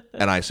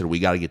 And I said, we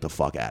got to get the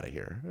fuck out of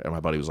here. And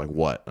my buddy was like,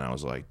 what? And I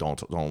was like, don't,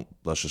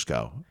 let's just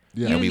go.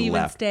 You And didn't we even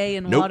left. stay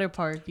in Nope. water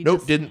park. You Nope,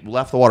 just- didn't.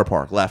 Left the water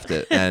park, left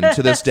it. And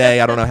to this day,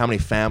 I don't know how many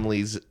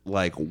families,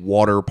 like,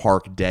 water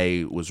park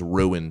day was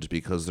ruined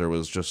because there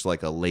was just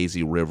like a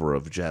lazy river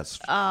of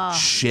just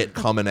shit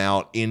coming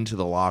out into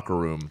the locker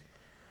room.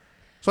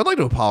 So I'd like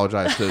to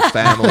apologize to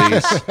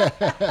families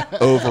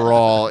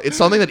overall. It's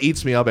something that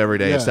eats me up every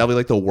day. It's Yeah. definitely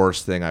like the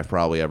worst thing I've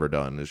probably ever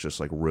done is just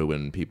like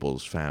ruin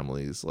people's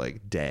families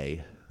like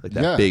day. Like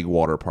that Yeah. big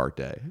water park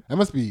day. It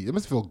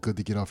must feel good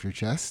to get off your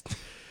chest.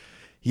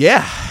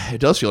 Yeah, it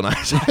does feel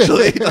nice,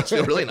 actually. It does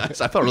feel really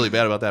nice. I felt really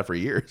bad about that for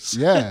years.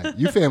 Yeah,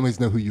 you families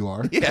know who you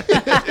are. Yeah.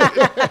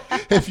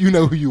 If you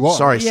know who you are.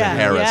 Sorry, Yeah,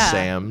 Sahara yeah.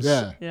 Sams.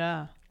 Yeah.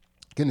 Yeah.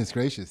 Goodness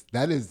gracious.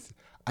 That is,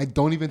 I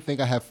don't even think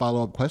I have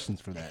follow-up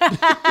questions for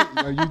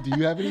that. Do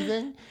you have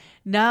anything?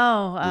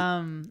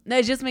 No,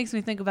 it just makes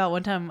me think about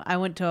one time I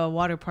went to a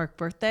water park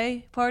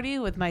birthday party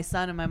with my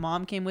son, and my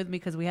mom came with me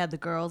because we had the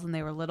girls and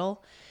they were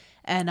little.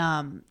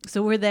 And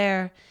so we're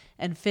there,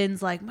 and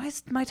Finn's like,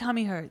 my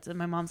tummy hurts. And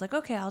my mom's like,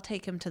 okay, I'll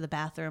take him to the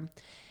bathroom.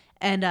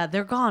 And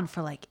they're gone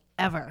for like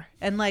ever.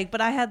 And like, but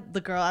I had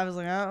the girl, I was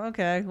like, oh,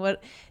 okay.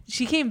 What?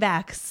 She came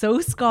back so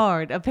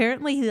scarred.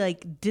 Apparently he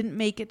like didn't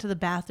make it to the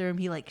bathroom.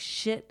 He like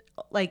shit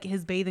like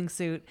his bathing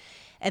suit.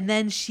 And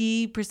then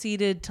she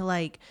proceeded to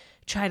like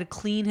try to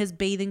clean his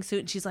bathing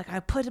suit, and she's like,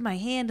 I put my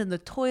hand in the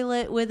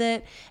toilet with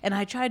it, and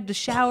I tried to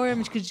shower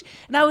him,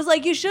 and I was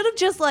like, you should have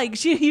just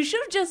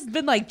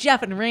been like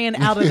Jeff and ran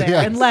out of there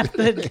Yes. and left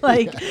it,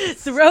 like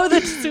throw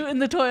the suit in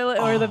the toilet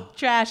or the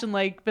trash and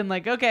like been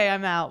like, okay,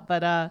 I'm out.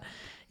 But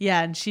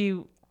yeah, and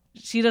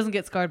she doesn't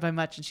get scarred by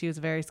much, and she was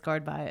very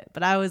scarred by it.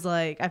 But I was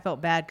like, I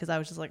felt bad because I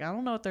was just like, I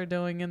don't know what they're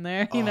doing in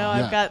there. I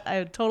have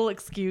a total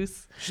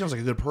excuse. She sounds like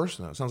a good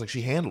person, though. It sounds like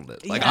she handled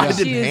it. Like, Yeah, I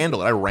she didn't is-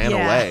 handle it. I ran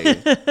Yeah.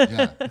 away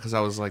Yeah. because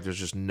I was like, there's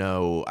just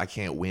I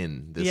can't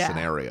win this Yeah.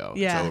 scenario.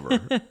 Yeah. It's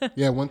over.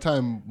 Yeah, one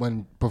time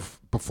when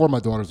before my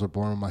daughters were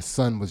born, my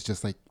son was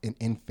just like an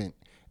infant.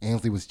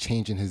 Ansley was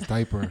changing his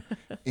diaper,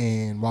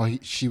 and while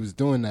she was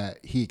doing that,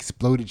 he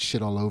exploded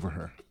shit all over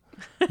her.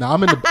 Now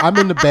I'm in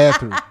the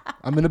bathroom.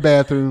 I'm in the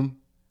bathroom,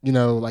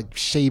 like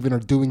shaving or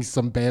doing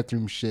some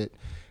bathroom shit,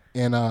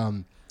 and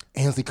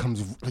Ansley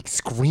comes like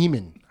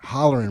screaming,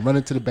 hollering,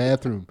 running to the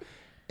bathroom,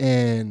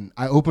 and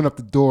I open up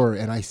the door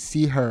and I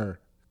see her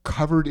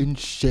covered in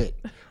shit,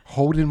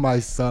 holding my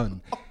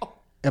son,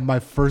 and my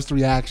first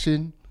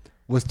reaction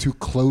was to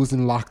close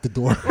and lock the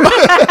door.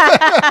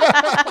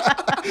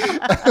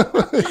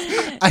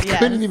 I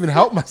couldn't even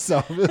help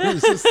myself. It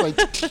was just like,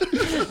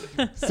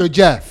 so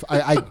Jeff,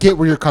 I get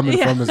where you're coming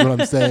from, is what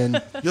I'm saying.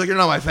 You're like, you're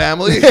not my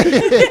family.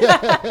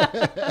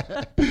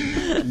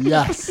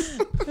 Yes.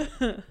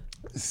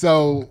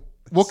 So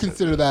we'll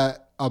consider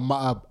that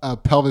a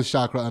pelvis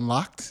chakra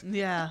unlocked.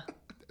 Yeah.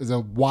 Is a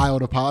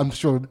wild apology. I'm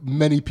sure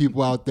many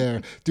people out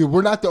there, dude,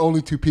 we're not the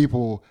only two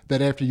people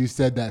that after you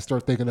said that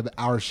start thinking of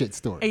our shit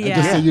story. And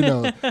just so you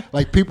know,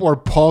 like people are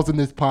pausing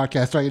this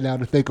podcast right now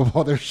to think of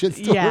all their shit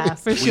stories. Yeah,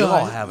 for We sure.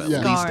 all have at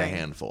least a Scarring.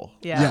 handful.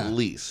 Yeah. Yeah. At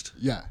least.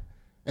 Yeah.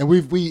 And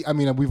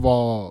we've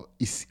all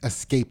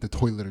escaped a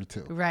toilet or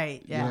two.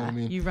 Right. Yeah. what I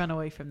mean? You run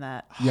away from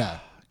that. Yeah.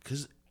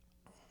 Because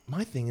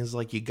my thing is,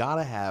 like, you got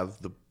to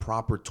have the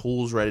proper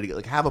tools ready to get,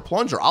 like, have a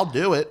plunger. I'll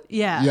do it.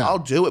 Yeah. Yeah. I'll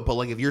do it. But,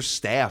 like, if your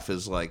staff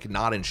is, like,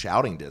 not in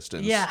shouting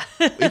distance, Yeah.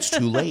 it's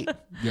too late.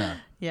 Yeah.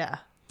 Yeah.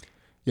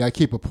 Yeah, I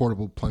keep a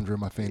portable plunger in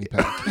my fanny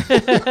pack.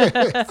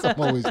 So I'm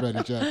always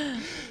ready, Jeff.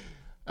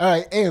 All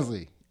right,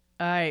 Ansley.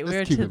 All right. Let's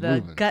We're keep to it the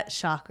moving. gut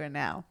chakra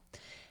now.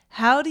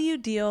 How do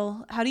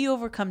you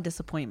overcome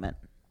disappointment?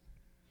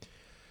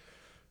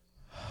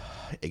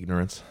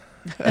 Ignorance.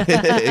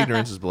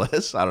 Ignorance is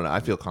bliss. I don't know. I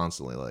feel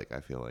constantly like,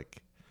 I feel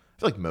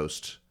like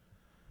most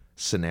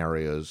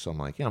scenarios, I'm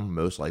like, I'm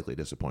most likely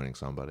disappointing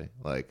somebody.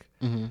 Like,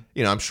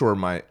 I'm sure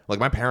my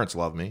parents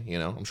love me,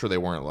 I'm sure they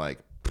weren't like,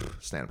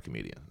 stand-up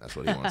comedian. That's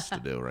what he wants to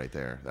do right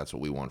there. That's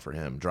what we want for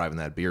him. Driving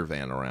that beer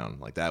van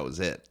around. Like, that was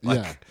it.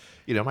 Like,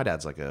 my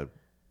dad's like a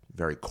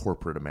very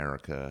corporate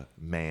America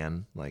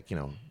man, like,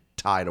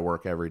 tie to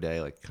work every day,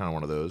 like kind of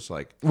one of those.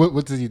 Like,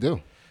 What does he do?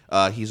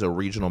 he's a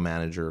regional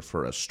manager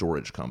for a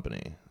storage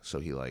company. So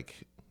he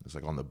is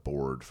on the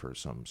board for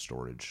some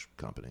storage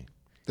company.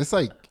 It's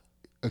like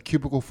a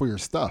cubicle for your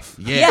stuff.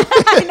 Yeah.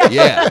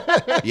 Yeah.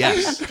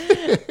 Yes.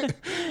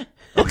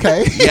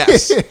 Okay.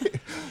 Yes.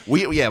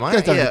 My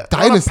guys are a not a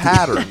dynasty.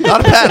 pattern.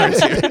 Not a pattern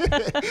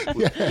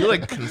here. You're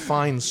like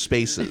confined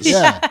spaces.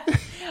 Yeah.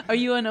 Are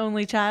you an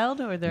only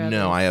child, or are there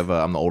No, others?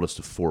 I'm the oldest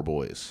of 4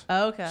 boys.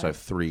 Oh, okay. So I have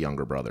 3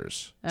 younger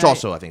brothers. Which All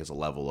also I think is a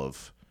level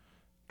of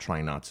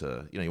trying not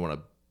to, you want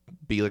to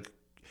be like,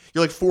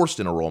 you're like forced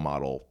in a role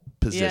model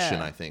position,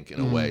 Yeah. I think, in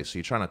a way. So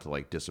you try not to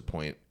like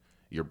disappoint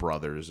your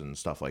brothers and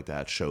stuff like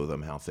that. Show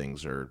them how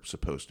things are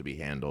supposed to be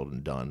handled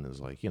and done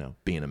is like,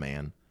 being a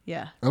man.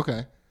 Yeah.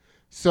 Okay.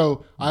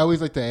 So I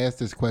always like to ask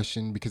this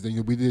question because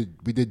we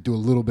did do a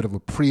little bit of a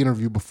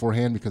pre-interview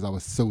beforehand because I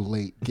was so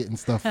late getting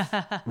stuff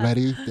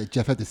ready that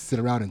Jeff had to sit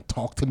around and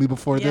talk to me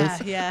before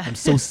this. Yeah. I'm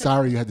so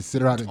sorry you had to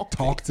sit around and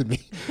talk to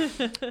me.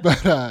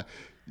 But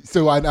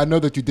so I know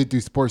that you did do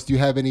sports. Do you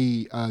have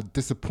any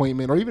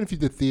disappointment, or even if you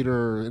did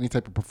theater or any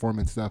type of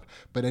performance stuff,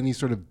 but any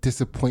sort of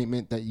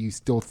disappointment that you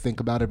still think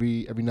about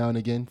every now and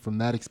again from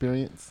that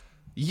experience?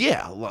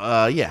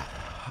 Yeah, yeah.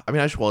 I mean,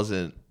 I just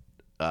wasn't.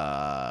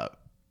 I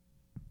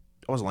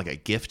wasn't like a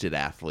gifted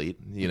athlete,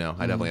 you know.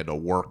 I definitely had to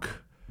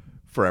work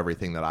for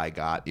everything that I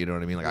got. You know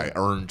what I mean? Like I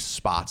earned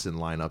spots in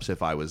lineups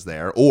if I was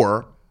there,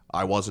 or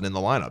I wasn't in the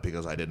lineup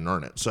because I didn't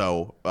earn it.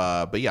 So,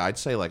 but yeah, I'd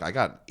say like I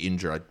got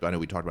injured. I know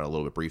we talked about it a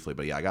little bit briefly,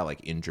 but yeah, I got like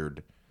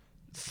injured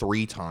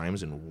 3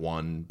 times in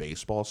one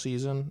baseball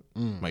season,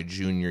 my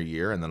junior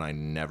year, and then I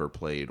never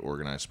played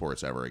organized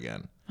sports ever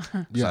again.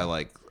 Yeah.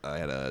 So I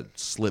had a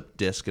slip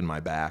disc in my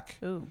back.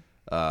 Ooh.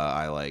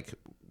 I like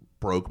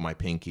broke my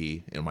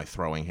pinky in my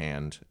throwing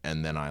hand,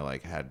 and then I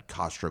like had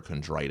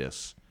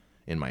costochondritis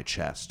in my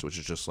chest, which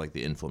is just like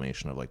the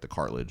inflammation of like the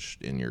cartilage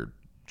in your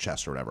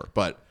chest or whatever.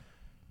 But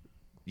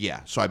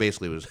yeah, so I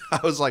basically I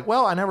was like,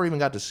 well, I never even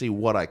got to see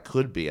what I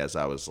could be as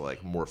I was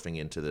like morphing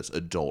into this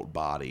adult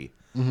body,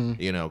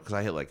 you know, because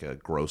I hit like a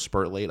growth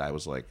spurt late. I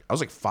was like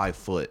 5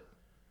 foot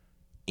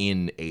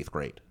in 8th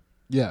grade.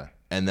 Yeah.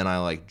 And then I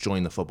like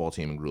joined the football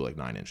team and grew like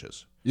 9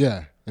 inches.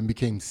 Yeah. And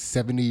became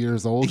 70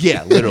 years old.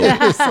 Yeah, literally.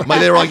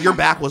 They were like, your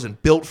back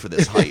wasn't built for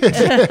this height.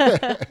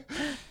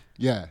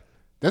 Yeah.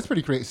 That's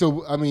pretty crazy.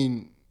 So, I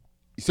mean,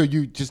 so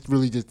you just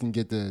really just didn't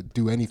get to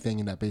do anything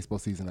in that baseball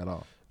season at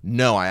all?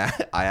 No, I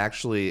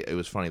actually, it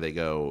was funny. They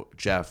go,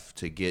 Jeff,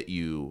 to get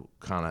you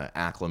kind of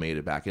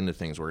acclimated back into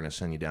things, we're going to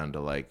send you down to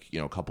like, you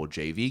know, a couple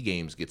JV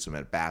games, get some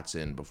at-bats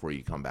in before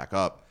you come back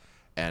up.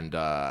 And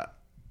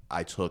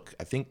I took,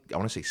 I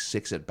want to say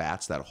 6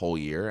 at-bats that whole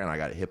year, and I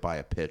got hit by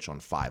a pitch on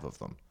 5 of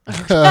them. And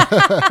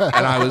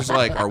I was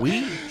like, are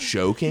we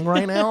joking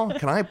right now?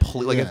 Can I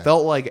play? Like, Yeah. it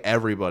felt like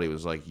everybody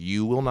was like,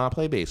 you will not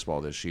play baseball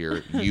this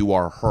year. You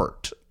are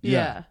hurt.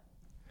 Yeah.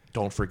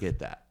 Don't forget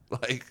that.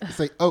 Like, It's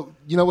like, oh,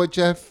 you know what,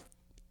 Jeff?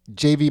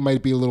 JV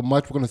might be a little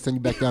much. We're going to send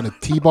you back down to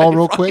T-ball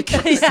real quick. See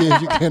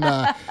if you can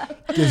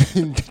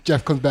get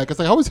Jeff comes back. It's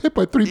like, I was hit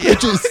by 3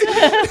 pitches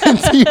in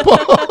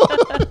T-ball.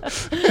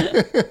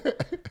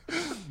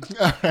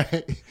 All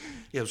right.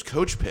 yeah, it was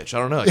coach pitch. I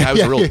don't know. The guy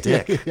was a real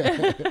dick.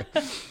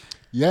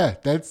 Yeah,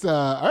 that's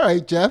all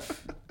right,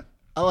 Jeff.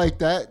 I like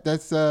that.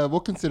 That's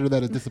we'll consider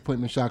that a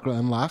disappointment chakra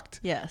unlocked.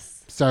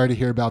 Yes. Sorry to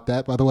hear about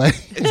that, by the way.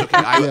 It's okay.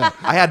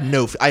 I had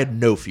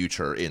no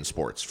future in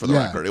sports, for the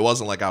Yeah. record. It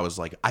wasn't like I was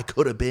like, I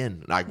could have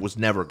been. I was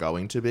never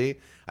going to be.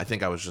 I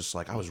think I was just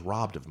like, I was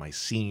robbed of my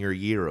senior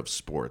year of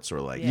sports,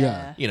 or like,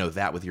 Yeah. you know,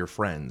 that with your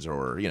friends,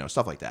 or, you know,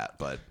 stuff like that.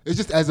 But It's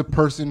just as a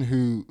person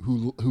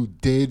who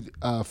did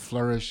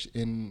flourish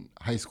in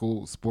high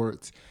school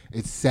sports,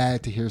 it's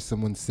sad to hear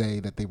someone say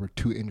that they were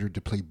too injured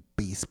to play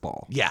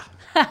baseball. yeah,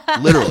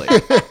 literally.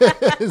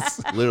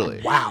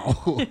 Literally. Wow.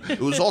 It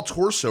was all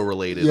torso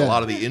related. Yeah. A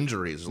lot of the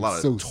injuries, a lot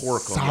So of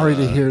torque. sorry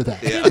to hear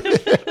that.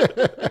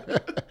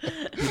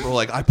 People were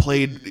like, I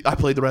played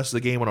the rest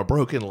of the game on a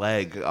broken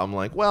leg. I'm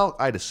like, well,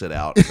 I had to sit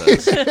out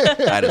because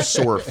I had a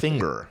sore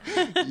finger.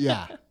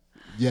 Yeah.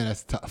 Yeah,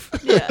 that's tough.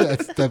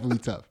 That's definitely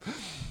tough.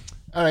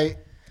 All right.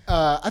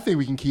 I think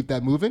we can keep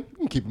that moving. We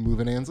can keep it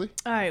moving, Ansley.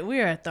 All right,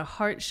 we are at the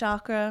heart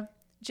chakra.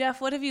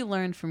 Jeff, what have you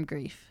learned from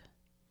grief?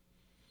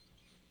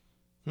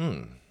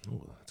 Ooh,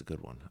 that's a good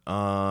one.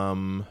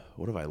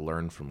 What have I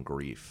learned from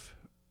grief?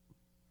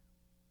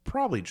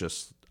 Probably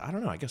just, I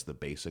don't know, I guess the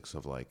basics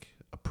of like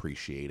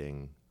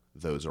appreciating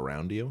those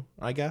around you,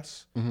 I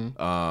guess.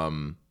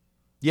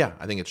 Yeah,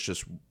 I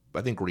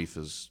think grief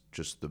is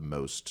just the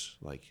most,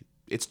 like,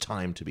 it's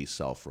time to be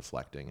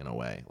self-reflecting in a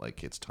way.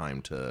 Like, it's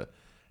got to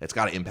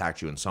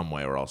impact you in some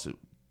way, or else it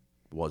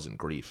wasn't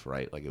grief,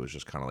 right? Like, it was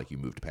just kind of like you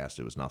moved past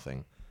it, was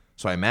nothing.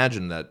 So I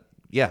imagine that,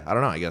 yeah, I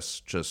don't know, I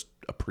guess just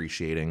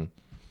appreciating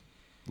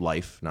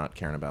life, not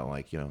caring about,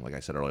 like, you know, like I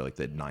said earlier, like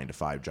the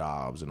 9-to-5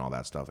 jobs and all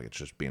that stuff. Like, it's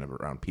just being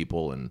around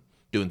people and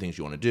doing things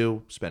you want to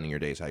do, spending your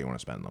days how you want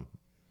to spend them.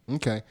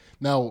 Okay.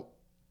 Now,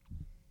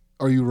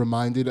 are you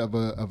reminded of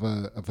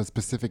a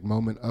specific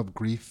moment of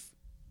grief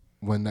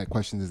when that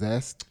question is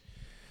asked?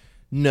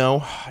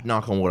 No,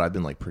 knock on wood, I've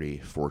been like pretty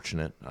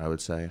fortunate, I would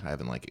say. I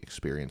haven't like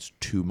experienced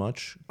too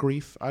much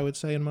grief, I would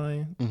say, in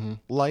my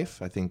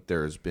life. I think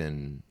there's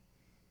been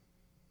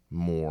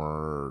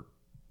more,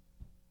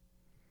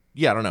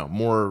 I don't know,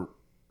 more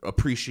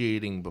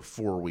appreciating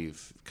before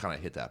we've kind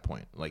of hit that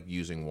point, like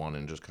using one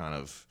and just kind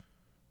of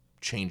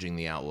changing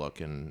the outlook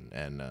and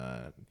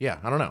I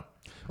don't know.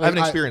 I haven't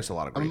experienced a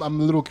lot of grief. I'm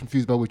a little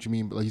confused by what you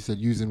mean, but like you said,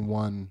 using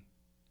one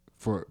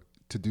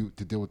to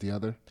deal with the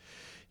other.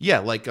 Yeah,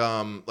 like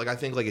I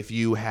think like if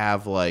you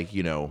have like,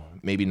 you know,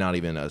 maybe not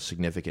even a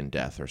significant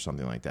death or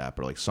something like that,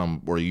 but like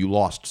where you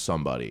lost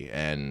somebody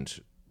and,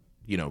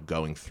 you know,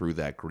 going through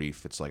that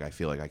grief, it's like I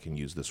feel like I can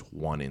use this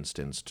one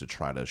instance to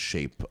try to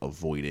shape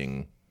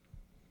avoiding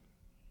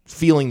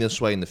feeling this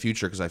way in the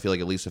future, because I feel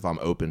like at least if I'm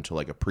open to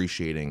like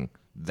appreciating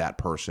that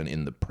person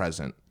in the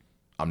present,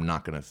 I'm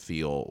not going to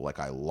feel like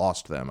I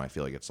lost them. I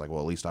feel like it's like, well,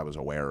 at least I was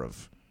aware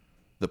of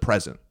the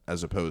present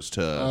as opposed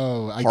to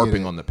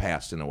harping on the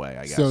past in a way,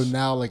 I guess. So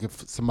now, like,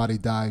 if somebody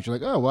dies, you're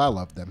like, oh, well, I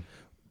love them.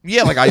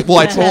 Yeah, like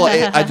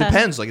it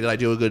depends. Like, did I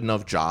do a good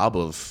enough job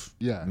of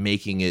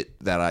making it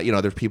that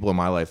there's people in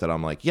my life that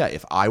I'm like, yeah,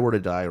 if I were to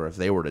die or if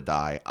they were to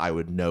die, I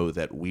would know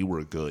that we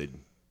were good,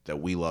 that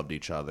we loved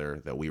each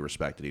other, that we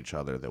respected each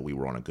other, that we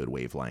were on a good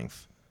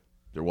wavelength.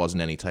 There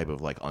wasn't any type of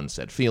like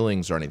unsaid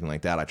feelings or anything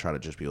like that. I try to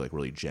just be like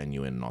really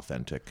genuine and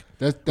authentic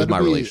with my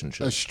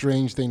relationship. A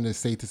strange thing to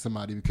say to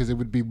somebody, because it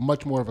would be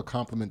much more of a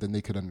compliment than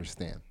they could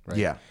understand, right?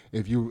 Yeah.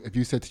 If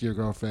you said to your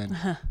girlfriend,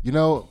 you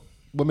know,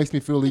 what makes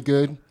me feel really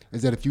good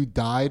is that if you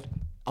died,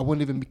 I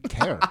wouldn't even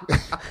care.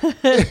 We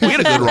had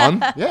a good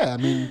run. Yeah, I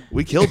mean,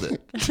 we killed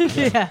it.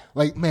 Yeah.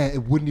 Like, man,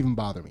 it wouldn't even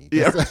bother me.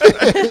 Yeah.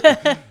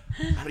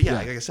 Yeah,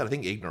 like I said, I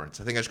think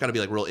ignorance. I think I just got to be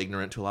like real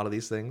ignorant to a lot of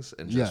these things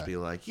and just be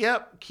like,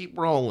 yep, keep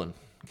rolling.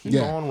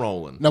 Keep on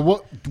rolling. Now,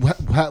 what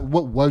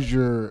was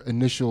your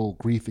initial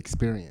grief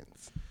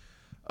experience?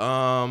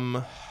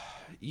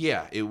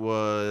 Yeah, it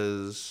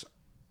was.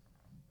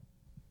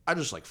 I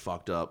just like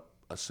fucked up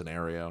a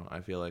scenario. I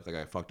feel like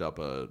I fucked up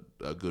a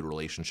good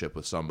relationship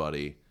with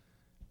somebody,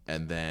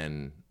 and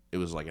then it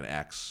was like an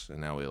ex, and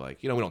now we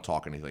we don't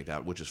talk anything like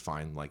that, which is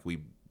fine. Like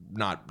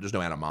there's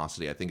no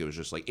animosity. I think it was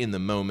just like in the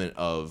moment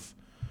of,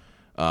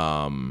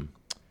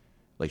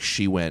 like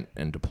she went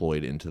and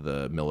deployed into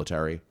the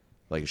military.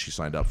 Like she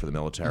signed up for the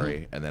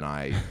military, and then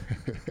I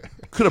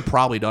could have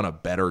probably done a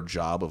better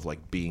job of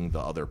like being the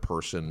other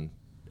person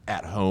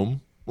at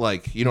home.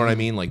 Like, you know what I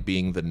mean? Like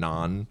being the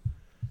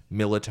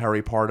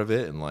non-military part of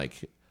it and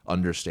like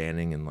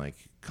understanding and like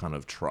kind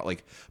of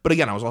but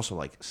again, I was also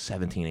like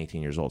 17,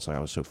 18 years old, so I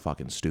was so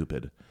fucking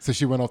stupid. So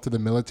she went off to the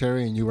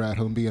military and you were at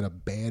home being a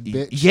bad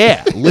bitch?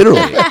 Yeah,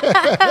 literally.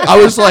 I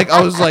was like,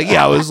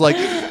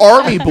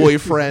 army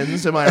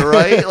boyfriends, am I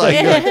right?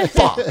 Like, you're like,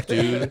 fuck,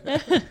 dude.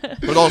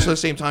 But also at the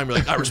same time, you're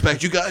like, I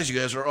respect you guys. You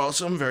guys are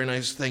awesome. Very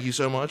nice. Thank you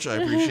so much. I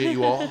appreciate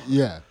you all.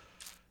 Yeah.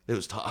 It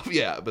was tough.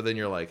 Yeah. But then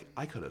you're like,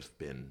 I could have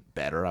been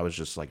better. I was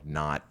just like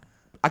I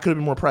could have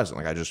been more present.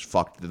 Like I just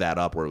fucked that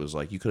up where it was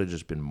like, you could have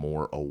just been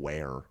more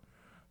aware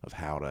of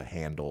how to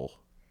handle,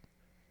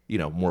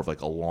 more of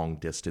like a long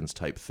distance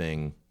type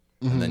thing.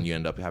 Mm-hmm. And then you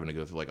end up having to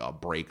go through like a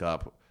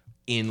breakup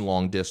in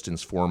long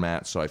distance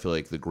format. So I feel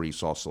like the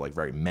grief's also like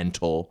very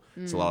mental.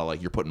 It's a lot of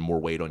like, you're putting more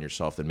weight on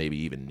yourself than maybe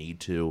you even need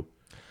to.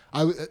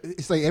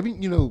 It's like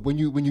when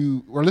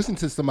you are listening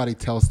to somebody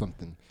tell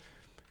something,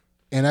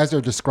 and as they're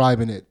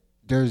describing it,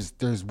 there's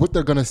what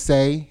they're gonna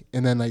say,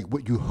 and then like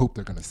what you hope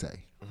they're gonna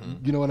say.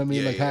 Mm-hmm. You know what I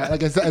mean? Yeah,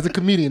 like as a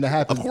comedian, that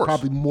happens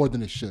probably more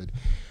than it should.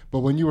 But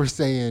when you were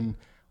saying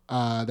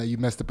that you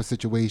messed up a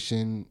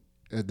situation,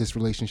 this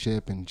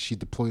relationship, and she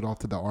deployed off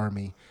to the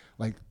army,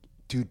 like,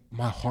 dude,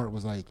 my heart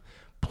was like,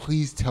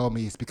 please tell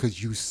me it's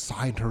because you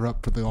signed her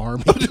up for the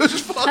army.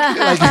 Just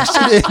fucking like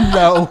she didn't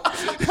know.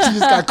 She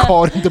just got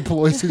called and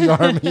deployed to the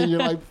army, and you're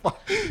like,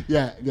 fuck.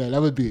 Yeah,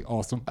 that would be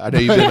awesome. I know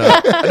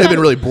you've been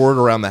really bored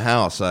around the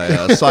house.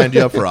 I signed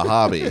you up for a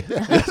hobby.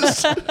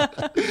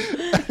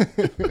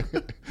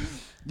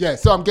 Yeah,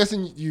 so I'm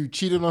guessing you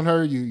cheated on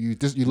her. You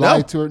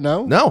lied to her.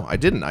 No, I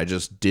didn't. I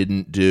just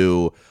didn't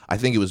do. I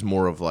think it was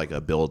more of like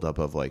a buildup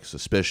of like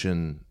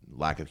suspicion,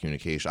 lack of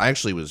communication. I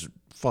actually was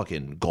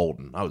fucking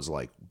golden. I was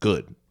like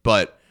good,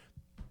 but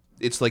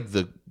it's like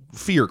the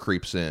fear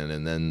creeps in,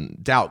 and then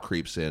doubt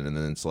creeps in, and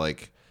then it's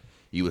like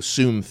you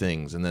assume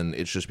things, and then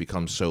it's just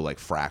becomes so like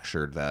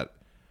fractured that.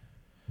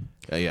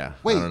 Yeah.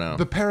 Wait, I don't know.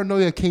 The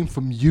paranoia came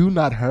from you,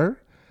 not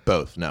her?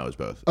 Both. No, it was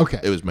both. Okay.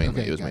 It was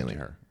mainly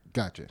her.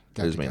 Gotcha.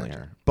 It was mainly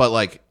her. But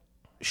like,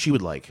 she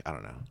would like, I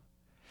don't know.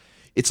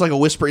 It's like a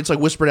whisper. It's like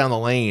whisper down the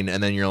lane,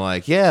 and then you're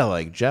like, yeah,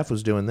 like Jeff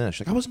was doing this.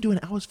 She's like, I wasn't doing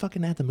it. I was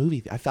fucking at the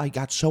movie. I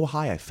got so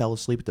high, I fell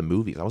asleep at the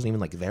movies. I wasn't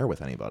even like there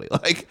with anybody.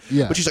 Like,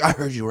 yeah. But she's like, I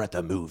heard you were at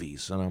the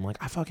movies, and I'm like,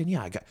 I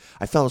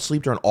fell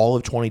asleep during all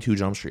of 22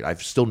 Jump Street.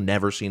 I've still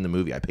never seen the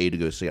movie. I paid to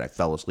go see it. I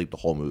fell asleep the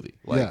whole movie.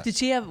 Like, yeah. Did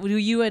she have? Were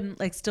you in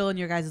like still in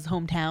your guys'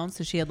 hometown?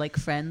 So she had like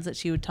friends that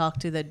she would talk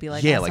to that'd be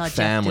like, yeah, I saw like Jeff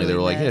family. They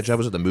were like, this. yeah, Jeff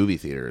was at the movie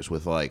theaters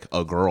with like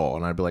a girl,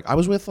 and I'd be like, I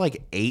was with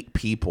like 8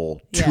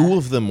 people. Yeah. 2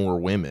 of them were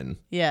women.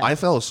 Yeah. I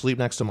fell asleep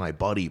next to my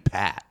buddy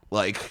Pat.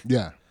 Like,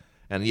 Yeah.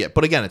 and yeah,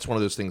 but again, it's one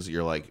of those things that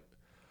you're like,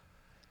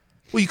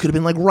 well, you could have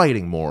been like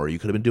writing more. You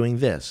could have been doing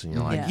this, and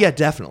you're like, yeah,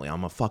 definitely.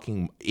 I'm a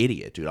fucking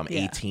idiot, dude. I'm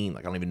 18.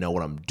 Like, I don't even know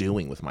what I'm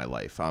doing with my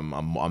life.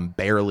 I'm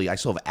barely. I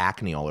still have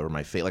acne all over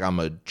my face. Like, I'm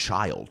a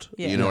child.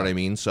 Yeah. You know what I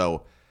mean?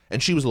 So,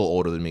 and she was a little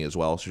older than me as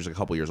well. She was like a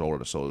couple years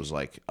older, so it was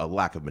like a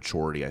lack of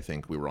maturity. I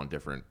think we were on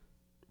different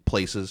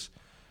places,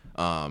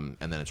 and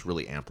then it's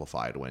really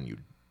amplified when you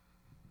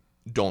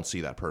don't see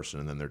that person,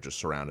 and then they're just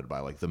surrounded by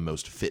like the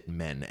most fit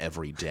men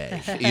every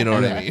day. You know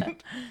what I mean?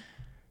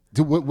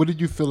 What did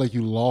you feel like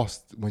you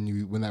lost when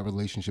that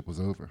relationship was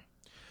over?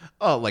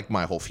 Oh, like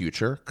my whole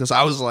future, because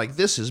I was like,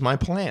 this is my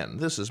plan,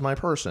 this is my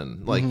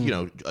person. Like, you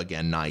know,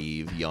 again,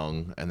 naive,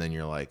 young, and then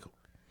you're like,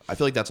 I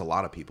feel like that's a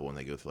lot of people when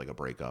they go through like a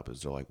breakup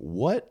is they're like,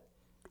 what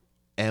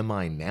am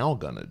I now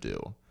going to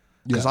do?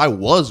 Because I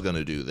was going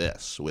to do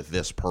this with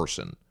this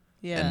person.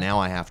 Yeah. And now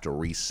I have to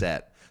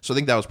reset. So I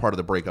think that was part of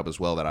the breakup as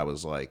well, that I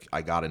was like,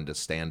 I got into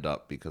stand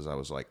up because I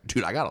was like,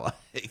 dude, I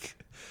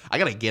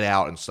gotta get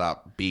out and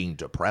stop being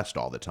depressed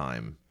all the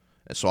time.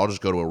 And so I'll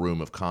just go to a room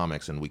of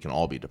comics and we can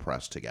all be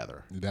depressed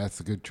together. That's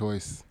a good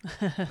choice.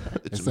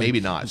 It's maybe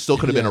not. It still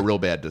could have been a real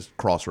bad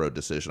crossroad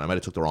decision. I might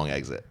have took the wrong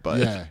exit, but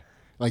Yeah.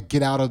 Like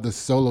get out of the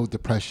solo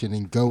depression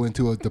and go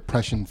into a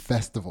depression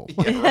festival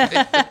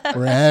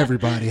where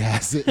everybody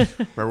has it.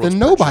 Everyone's Then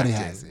nobody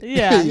projecting. has it.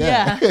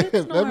 Yeah. It's If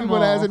everyone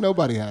normal. has it,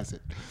 nobody has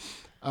it.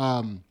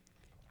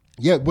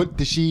 What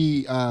did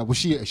she? Was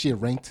she a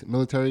ranked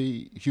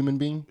military human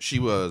being? She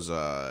was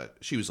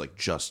like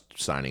just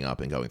signing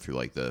up and going through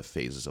like the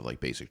phases of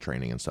like basic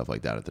training and stuff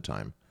like that at the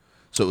time.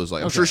 So it was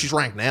like, I'm sure she's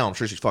ranked now. I'm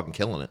sure she's fucking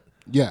killing it.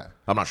 Yeah,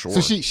 I'm not sure. So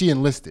she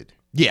enlisted.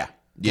 Yeah.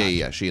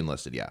 She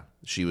enlisted. Yeah.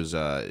 She was,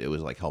 it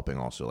was like helping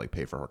also like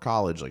pay for her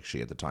college. Like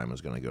she at the time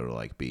was going to go to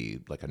like be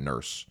like a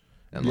nurse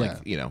and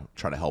like,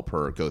 try to help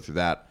her go through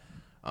that.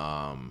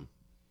 And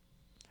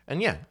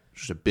yeah, it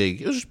was just a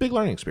big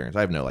learning experience.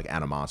 I have no like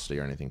animosity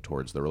or anything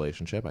towards the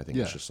relationship. I think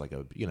it's just like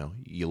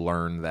you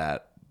learn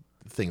that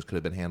things could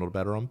have been handled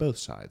better on both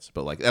sides.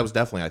 But like, that was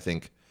definitely, I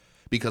think,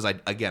 because I,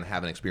 again,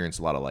 haven't experienced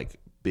a lot of like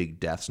big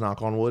deaths,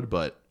 knock on wood,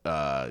 but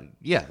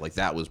like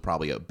that was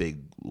probably a big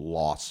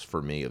loss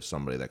for me of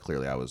somebody that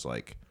clearly I was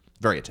like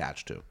very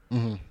attached to.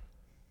 Mm-hmm.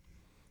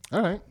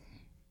 All right.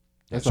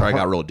 Sorry, I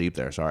got real deep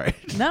there. Sorry.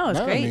 No, it's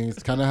No, great. I mean,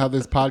 it's kind of how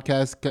this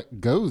podcast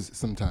goes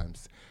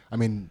sometimes. I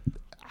mean,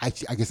 I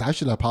guess I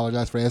should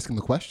apologize for asking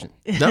the question.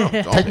 No,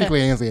 it's all-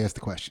 Technically, Ansley asked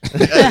the question.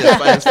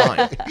 that's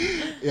fine.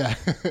 Yeah.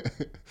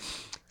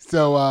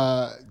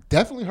 So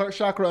definitely heart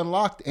chakra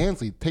unlocked.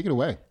 Ansley, take it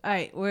away. All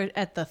right, we're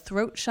at the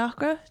throat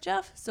chakra,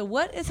 Jeff. So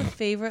what is a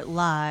favorite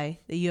lie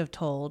that you have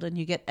told? And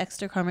you get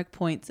extra karmic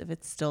points if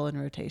it's still in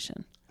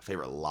rotation.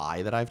 Favorite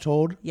lie that I've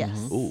told?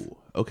 Yes. Ooh,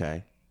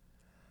 okay.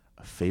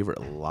 A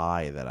favorite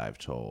lie that I've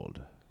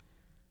told.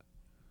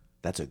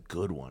 That's a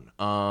good one.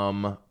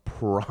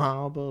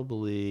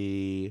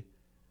 Probably.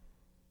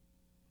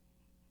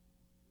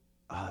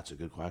 That's a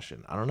good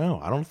question. I don't know.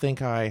 I don't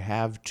think I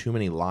have too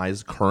many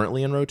lies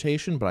currently in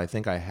rotation, but I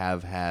think I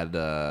have had.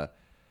 I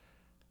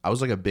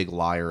was like a big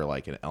liar,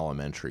 like in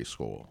elementary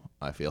school.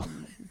 I feel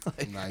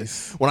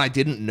Nice. when I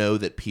didn't know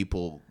that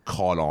people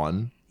caught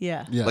on.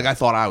 Yeah. Yeah. Like I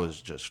thought I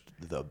was just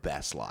the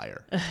best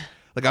liar.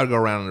 Like I would go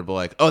around and be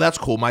like, "Oh, that's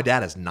cool. My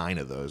dad has 9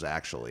 of those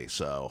actually."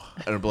 So,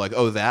 and I'd be like,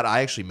 "Oh, that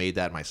I actually made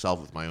that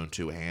myself with my own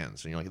 2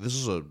 hands." And you're like, "This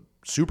is a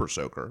super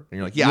soaker." And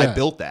you're like, "Yeah, I Yeah.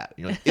 built that."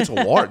 And you're like, "It's a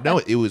water." No,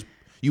 it was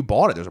you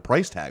bought it. There's a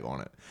price tag on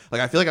it.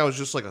 Like I feel like I was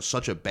just like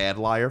such a bad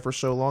liar for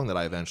so long that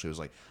I eventually was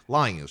like,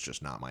 lying is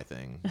just not my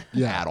thing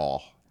at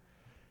all.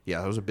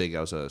 Yeah, I was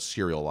a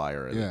serial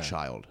liar as a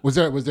child. Was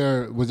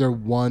there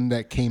one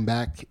that came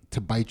back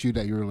to bite you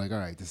that you were like, all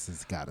right, this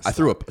has got to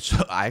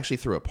stop? I actually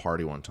threw a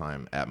party one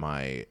time at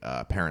my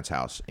parents'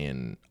 house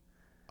in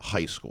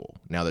high school.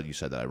 Now that you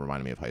said that, it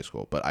reminded me of high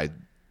school. But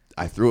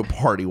I threw a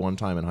party one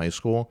time in high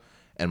school,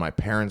 and my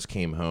parents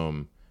came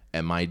home,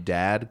 and my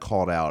dad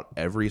called out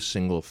every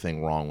single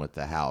thing wrong with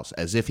the house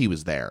as if he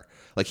was there.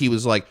 Like he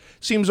was like,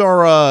 seems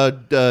our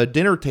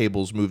dinner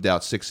tables moved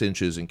out 6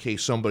 inches in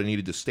case somebody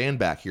needed to stand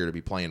back here to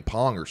be playing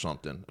Pong or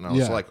something. And I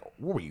was like,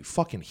 what, were you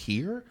fucking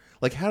here?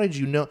 Like, how did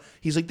you know?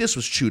 He's like, this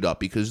was chewed up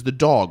because the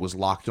dog was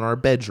locked in our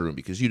bedroom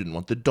because you didn't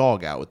want the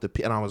dog out with the...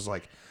 And I was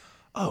like,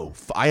 oh,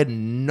 I had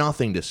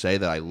nothing to say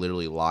that I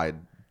literally lied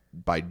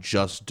by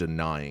just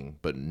denying,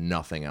 but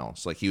nothing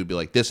else. Like he would be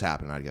like, this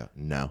happened. I'd go,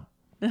 no.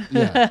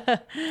 Yeah.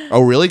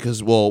 Oh, really?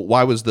 Because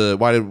why is there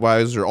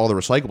all the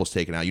recyclables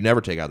taken out? You never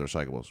take out the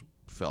recyclables.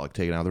 Felt like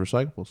taking out the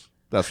recyclables.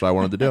 That's what I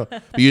wanted to do.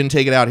 But you didn't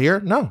take it out here?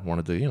 No,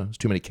 wanted to. It's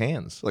too many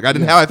cans. Like I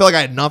didn't have. I felt like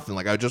I had nothing.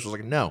 Like I just was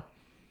like, no,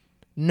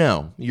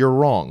 you're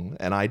wrong,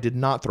 and I did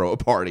not throw a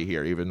party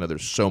here, even though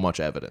there's so much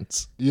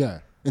evidence. Yeah.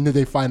 And did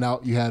they find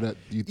out you had a...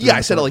 Yeah,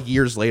 I said it like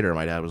years later.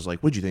 My dad was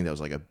like, "Would you think that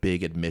was like a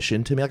big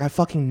admission to me?" Like I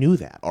fucking knew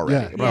that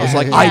already. Yeah. But I was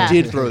like, Yeah. I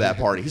did throw that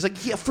party. He's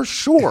like, yeah, for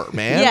sure,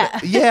 man. Yeah.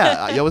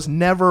 Yeah.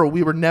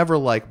 We were never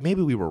like,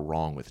 maybe we were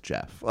wrong with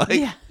Jeff. Like,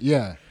 Yeah.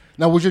 Yeah.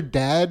 Now, was your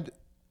dad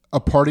a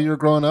partier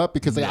growing up?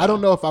 Because like, I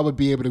don't know if I would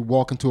be able to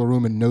walk into a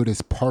room and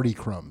notice party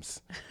crumbs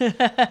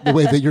the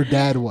way that your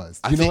dad was.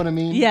 Do you know what I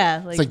mean? Yeah,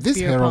 It's like like this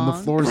beer hair on the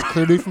pong. floor is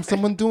clearly from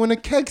someone doing a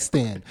keg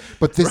stand,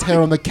 but this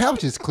hair on the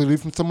couch is clearly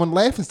from someone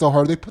laughing so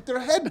hard they put their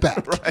head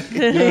back. You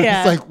know,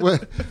 Yeah. It's like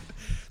what?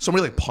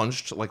 somebody like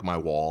punched like my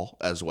wall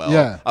as well.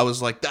 Yeah. I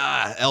was like,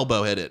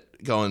 elbow hit it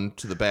going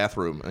to the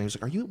bathroom. And he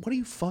was like, what are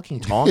you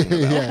fucking talking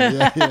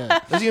about? yeah.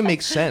 Doesn't even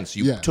make sense.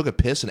 You Yeah. took a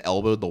piss and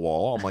elbowed the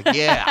wall. I'm like,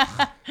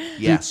 yeah.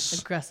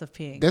 Yes. Aggressive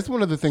peeing. That's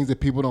one of the things that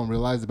people don't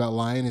realize about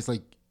lying is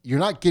like you're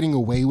not getting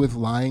away with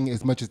lying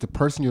as much as the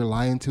person you're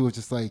lying to is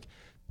just like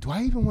do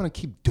I even want to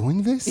keep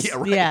doing this? Yeah,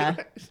 right. Yeah.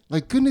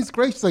 Like, goodness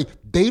gracious, like,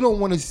 they don't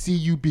want to see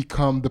you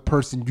become the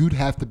person you'd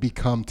have to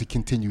become to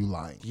continue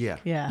lying. Yeah.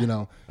 Yeah. You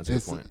know? That's a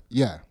good point.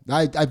 Yeah.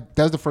 That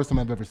was the first time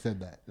I've ever said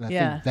that. And I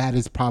think that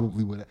is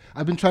probably what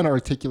I've been trying to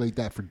articulate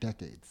that for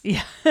decades.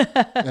 Yeah.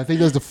 And I think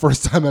that was the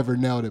first time I ever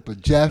nailed it.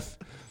 But Jeff,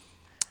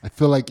 I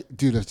feel like,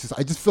 dude, I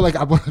just feel like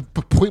I want to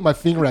point my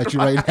finger at you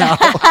right now.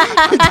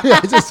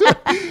 I just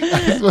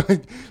want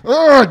to,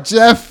 oh,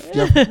 Jeff.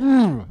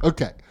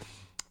 Okay.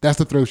 That's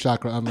the throat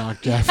chakra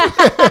unlock, Jeff.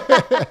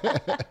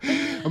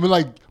 I'm gonna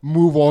like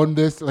move on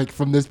this like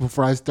from this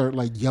before I start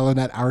like yelling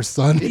at our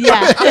son.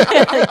 Yeah.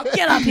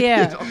 Get up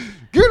here.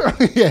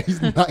 Yeah,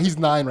 he's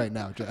 9 right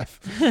now, Jeff.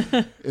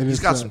 And He's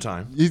got some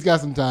time. He's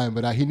got some time,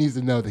 but he needs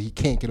to know that he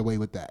can't get away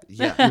with that.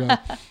 Yeah. You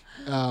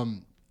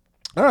know?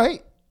 All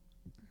right.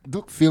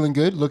 Feeling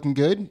good, looking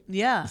good.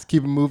 Yeah. Let's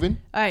keep it moving.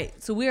 All right.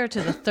 So we are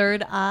to the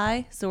third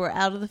eye. So we're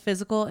out of the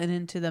physical and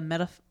into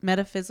the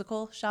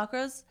metaphysical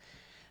chakras.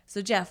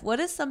 So Jeff, what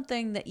is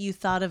something that you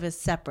thought of as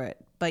separate,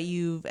 but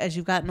as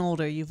you've gotten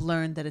older, you've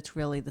learned that it's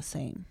really the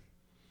same?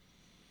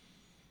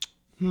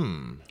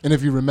 And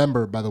if you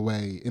remember, by the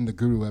way, in the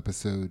Guru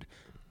episode,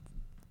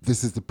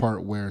 this is the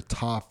part where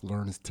Toph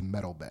learns to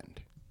metal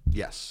bend.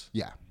 Yes.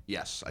 Yeah.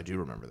 Yes, I do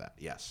remember that.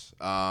 Yes.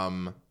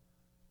 I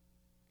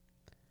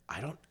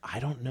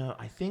don't know.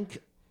 I think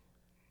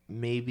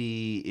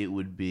maybe it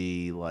would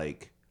be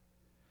like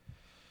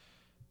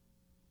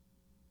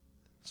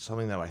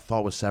something that I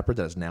thought was separate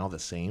that is now the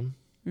same.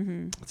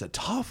 Mm-hmm. It's a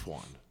tough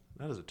one.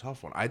 That is a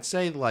tough one. I'd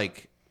say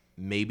like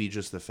maybe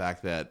just the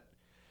fact that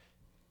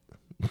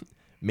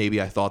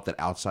maybe I thought that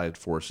outside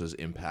forces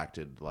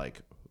impacted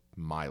like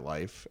my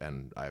life,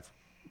 and I've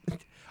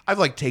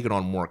like taken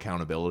on more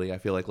accountability, I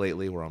feel like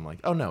lately, where I'm like,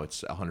 oh no,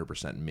 it's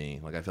 100% me.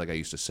 Like I feel like I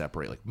used to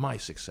separate like my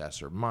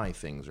success or my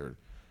things or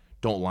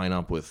don't line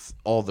up with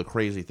all the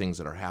crazy things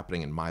that are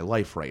happening in my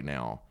life right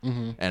now.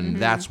 Mm-hmm. And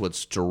that's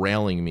what's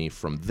derailing me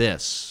from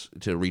this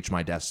to reach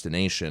my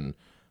destination.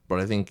 But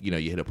I think, you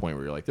hit a point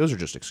where you're like, those are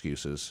just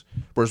excuses.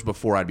 Whereas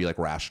before I'd be like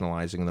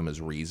rationalizing them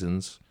as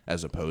reasons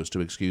as opposed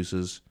to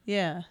excuses.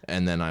 Yeah.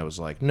 And then I was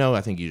like, no,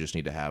 I think you just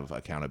need to have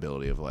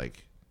accountability of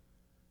like,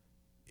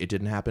 it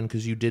didn't happen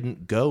because you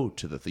didn't go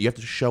to you have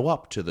to show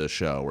up to the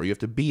show, or you have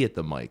to be at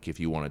the mic if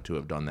you wanted to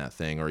have done that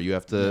thing, or you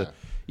have to,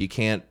 you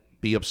can't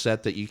be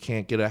upset that you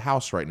can't get a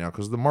house right now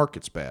because the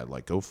market's bad.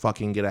 Like, go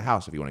fucking get a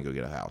house if you want to go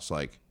get a house.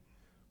 Like,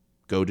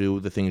 go do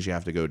the things you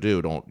have to go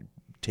do. Don't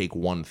take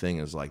one thing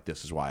as like,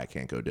 this is why I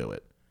can't go do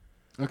it.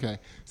 Okay.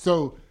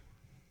 So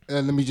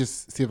let me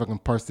just see if I can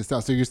parse this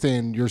out. So you're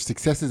saying your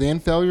successes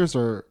and failures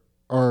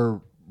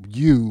are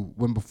you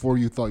when before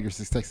you thought your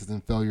successes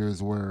and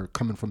failures were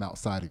coming from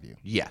outside of you?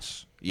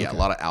 Yes. Yeah, Okay. A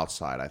lot of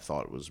outside I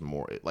thought was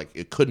more, like,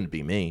 it couldn't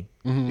be me.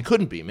 Mm-hmm. It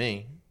couldn't be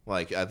me.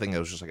 Like, I think it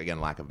was just, like,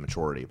 again, lack of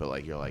maturity. But,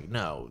 like, you're like,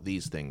 no,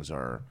 these things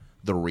are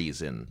the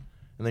reason.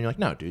 And then you're like,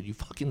 no, dude, you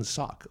fucking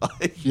suck.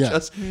 Like, you're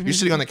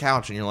sitting on the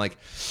couch and you're like,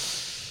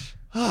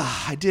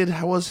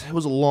 it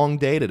was a long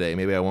day today.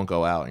 Maybe I won't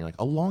go out. And you're like,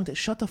 a long day?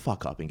 Shut the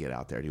fuck up and get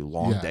out there, dude.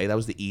 Long day? That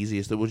was the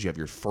easiest. You have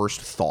your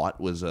first thought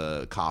was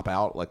a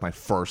cop-out. Like, my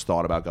first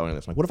thought about going to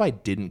this. I'm like, what if I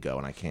didn't go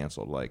and I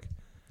canceled? Like,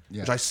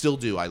 which I still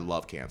do. I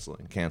love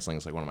canceling. Canceling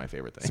is, like, one of my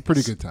favorite things. It's a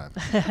pretty good time.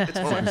 It's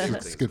one of my favorite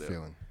It's things a good to do.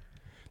 feeling.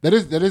 That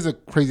is a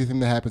crazy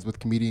thing that happens with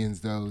comedians,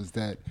 though, is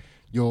that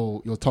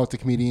you'll talk to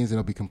comedians and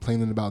they'll be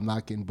complaining about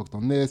not getting booked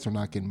on this or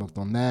not getting booked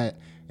on that,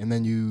 and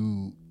then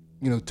you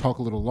talk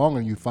a little longer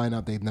and you find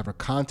out they've never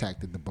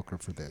contacted the booker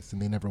for this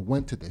and they never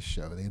went to this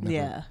show. They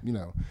never,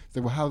 it's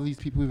like, well, how do these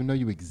people even know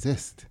you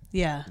exist?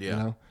 Yeah. Yeah. You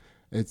know,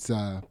 it's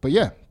but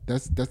yeah,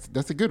 that's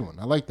a good one.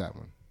 I like that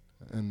one,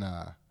 and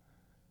I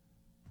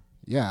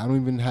don't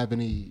even have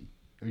any.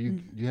 Do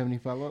you have any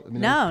follow up? I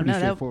mean, yeah,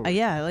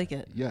 I like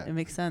it. Yeah, it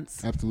makes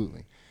sense.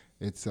 Absolutely.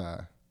 It's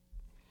I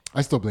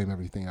still blame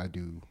everything I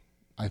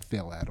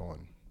fail at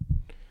on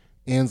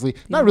Ansley.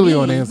 Not really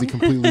on Ansley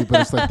completely,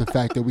 but it's like the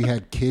fact that we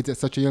had kids at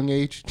such a young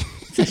age.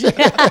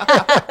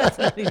 That's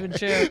not even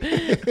true.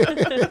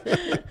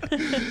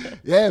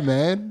 Yeah,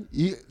 man.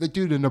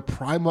 Dude, in the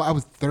prime, I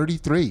was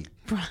 33.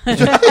 In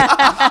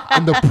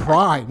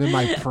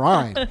my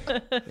prime.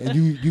 And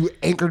you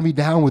anchored me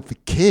down with the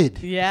kid.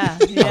 Yeah.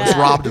 I was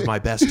robbed of my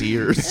best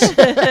years.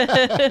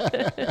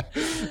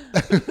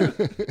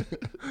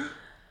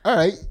 All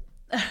right.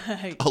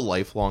 A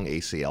lifelong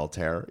ACL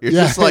tear. You're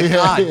just like,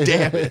 God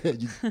damn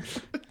it.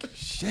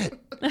 Shit.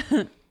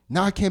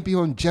 Now I can't be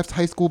on Jeff's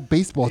high school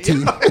baseball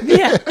team.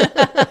 Yeah.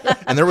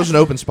 And there was an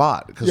open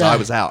spot because I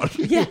was out.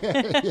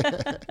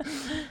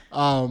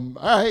 All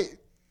right.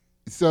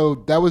 So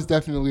that was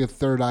definitely a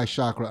third eye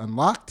chakra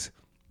unlocked.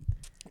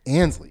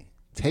 Ansley,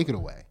 take it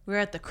away. We're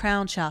at the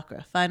crown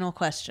chakra. Final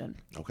question.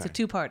 Okay. It's a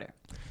two-parter.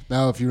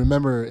 Now, if you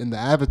remember in the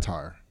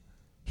Avatar,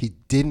 he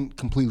didn't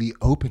completely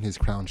open his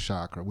crown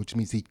chakra, which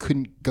means he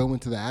couldn't go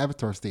into the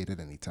Avatar state at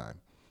any time.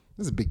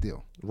 This is a big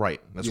deal.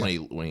 Right. That's when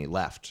he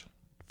left.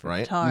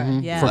 Right? Tara,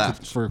 yeah.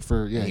 Left. For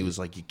And he was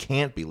like, you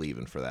can't be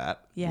leaving for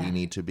that. Yeah. We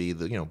need to be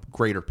the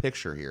greater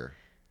picture here.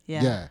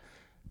 Yeah.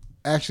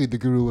 Actually, the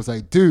guru was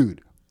like,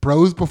 dude,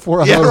 bros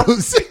before Yeah.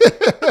 hoes.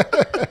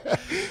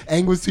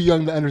 Aang was too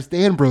young to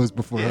understand bros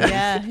before hoes.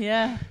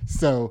 Yeah.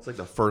 So It's like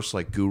the first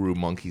like Guru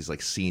Monkeys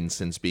like scene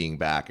since being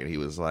back, and he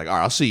was like, "All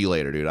right, I'll see you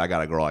later, dude. I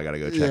got a girl I gotta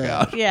go check Yeah.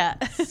 out." Yeah.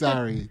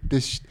 sorry,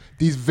 these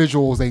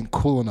visuals ain't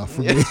cool enough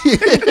for me.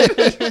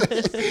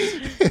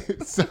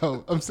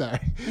 So I'm sorry.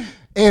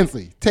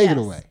 Ansley, take it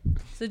Yes. away.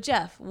 So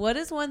Jeff, what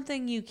is one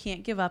thing you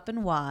can't give up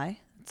and why?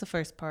 That's the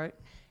first part.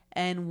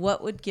 And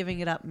what would giving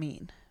it up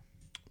mean?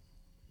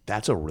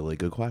 That's a really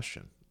good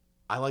question.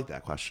 I like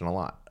that question a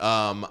lot.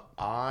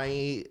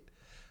 I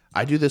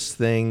do this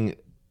thing.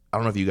 I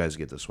don't know if you guys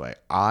get this way.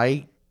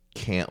 I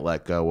can't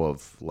let go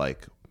of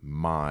like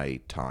my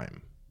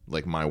time,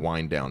 like my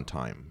wind down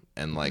time,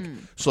 and like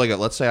so like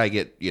let's say I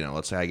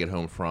get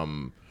home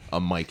from a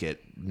mic at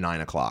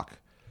 9 o'clock.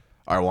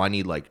 All right, well I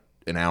need like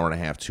an hour and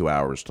a half, 2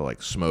 hours to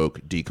like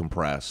smoke,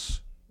 decompress,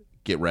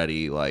 get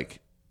ready, like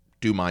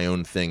do my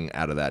own thing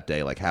out of that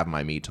day, like have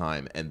my me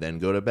time and then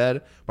go to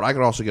bed. But I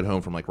could also get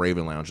home from like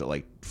Raven Lounge at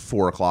like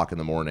 4 o'clock in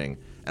the morning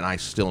and I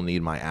still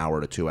need my hour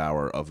to 2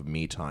 hour of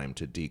me time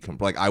to decompress.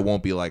 Like I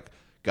won't be like,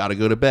 gotta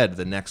go to bed,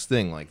 the next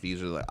thing. Like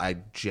these are like, I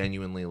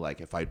genuinely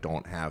like if I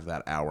don't have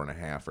that hour and a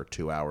half or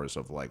 2 hours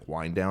of like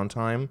wind down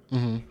time,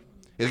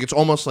 it's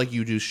almost like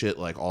you do shit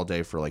like all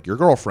day for like your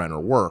girlfriend or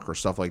work or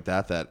stuff like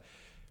that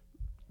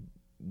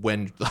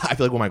when I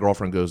feel like when my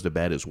girlfriend goes to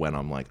bed is when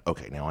I'm like,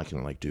 okay, now I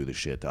can like do the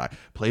shit that I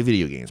play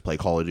video games, play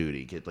Call of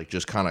Duty, get like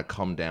just kind of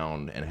come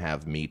down and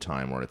have me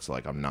time where it's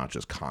like I'm not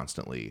just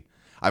constantly.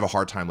 I have a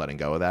hard time letting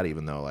go of that,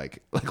 even though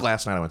like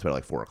last night I went to bed at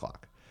like 4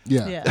 o'clock.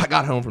 Yeah. I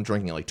got home from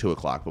drinking at like 2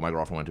 o'clock, but my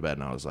girlfriend went to bed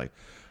and I was like,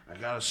 I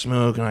gotta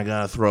smoke and I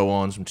gotta throw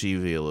on some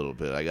TV a little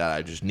bit.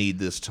 I just need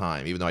this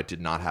time, even though I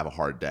did not have a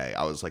hard day.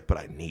 I was like, but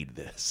I need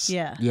this.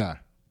 Yeah. Yeah.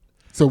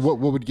 So what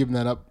would giving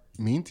that up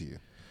mean to you?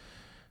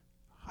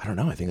 I don't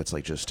know. I think it's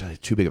like just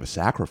too big of a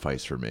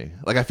sacrifice for me.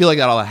 Like I feel like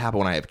that'll happen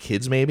when I have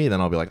kids. Maybe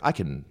then I'll be like, I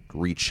can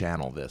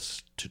rechannel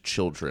this to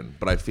children.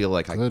 But I feel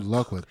like Good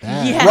luck with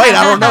that. Yeah. right.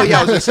 I don't know. Yeah,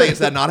 I was gonna say, is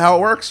that not how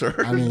it works?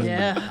 Or I mean,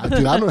 Yeah.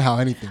 dude, I don't know how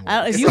anything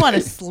works. If you want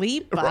to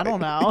sleep, I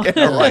don't know.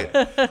 yeah, right.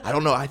 I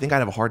don't know. I think I'd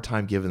have a hard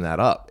time giving that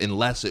up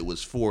unless it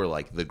was for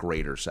like the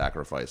greater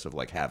sacrifice of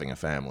like having a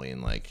family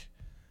and like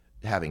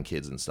having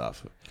kids and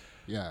stuff.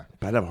 Yeah.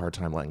 But I'd have a hard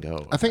time letting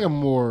go. I think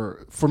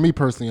for me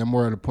personally, I'm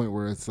more at a point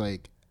where it's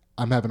like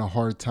I'm having a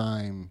hard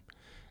time.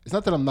 It's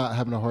not that I'm not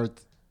having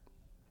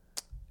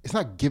it's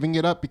not giving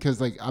it up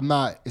because like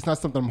it's not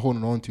something I'm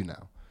holding on to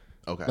now.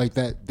 Okay. Like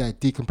that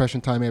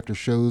decompression time after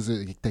shows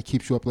that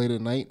keeps you up late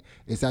at night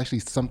is actually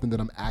something that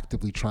I'm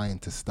actively trying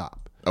to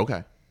stop.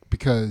 Okay.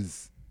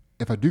 Because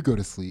if I do go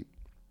to sleep,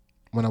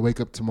 when I wake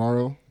up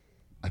tomorrow,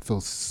 I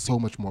feel so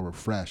much more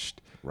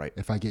refreshed. Right.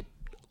 If I get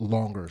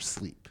longer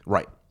sleep.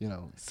 Right.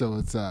 So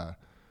it's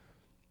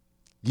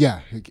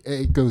yeah,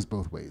 it goes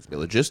both ways. Yeah,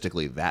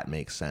 logistically, that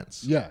makes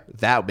sense. Yeah.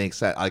 That makes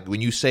sense. Like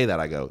when you say that,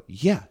 I go,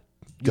 yeah,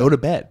 go to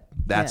bed.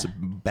 That's Yeah.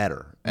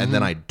 better. And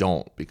then I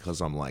don't because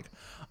I'm like,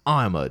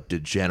 I'm a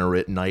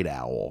degenerate night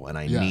owl and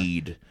I Yeah.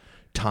 need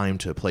time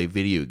to play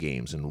video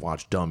games and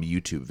watch dumb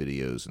YouTube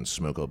videos and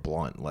smoke a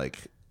blunt.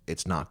 Like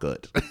it's not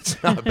good.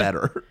 It's not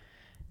better.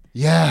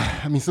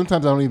 Yeah, I mean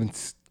sometimes I don't even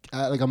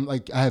I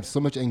have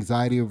so much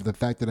anxiety over the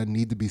fact that I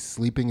need to be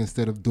sleeping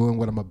instead of doing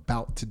what I'm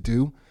about to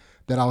do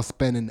that I'll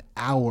spend an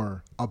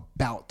hour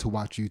about to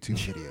watch YouTube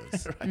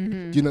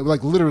videos.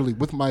 Like literally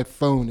with my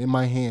phone in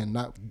my hand,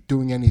 not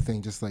doing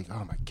anything, just like,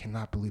 I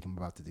cannot believe I'm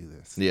about to do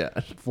this. Yeah.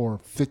 For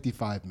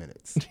 55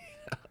 minutes.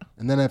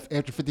 And then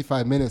after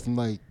 55 minutes, I'm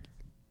like,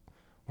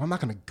 well, I'm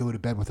not going to go to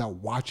bed without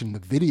watching the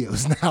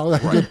videos now.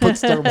 I'm going to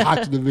start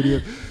watching the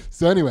video.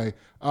 So anyway,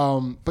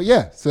 but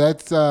yeah, so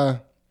that's,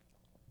 that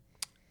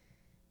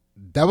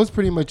was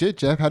pretty much it,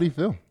 Jeff. How do you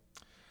feel?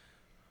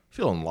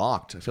 Feeling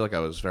locked. I feel like I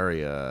was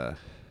very, I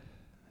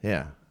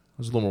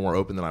was a little more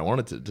open than I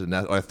wanted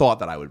to I thought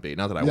that I would be.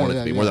 Not that I wanted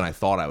to be, more than I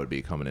thought I would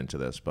be coming into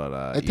this.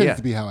 But It tends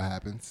to be how it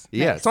happens.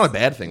 Yeah, it's not a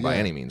bad thing by Yeah.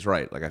 any means,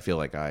 right? Like I feel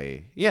like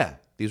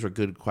these are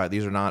good.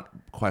 These are not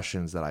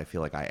questions that I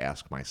feel like I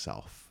ask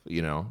myself.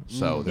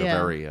 So they're Yeah.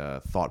 very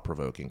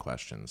thought-provoking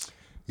questions.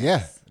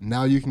 Yeah.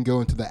 Now you can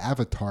go into the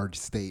avatar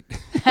state.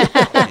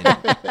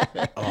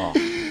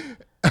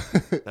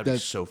 That'd be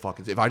so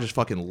fucking. If I just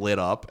fucking lit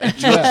up and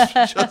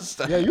just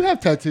Yeah, you have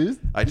tattoos.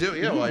 I do.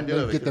 Yeah, well, I do.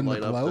 It Get could them to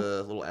light up. glow.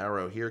 The little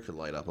arrow here could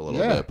light up a little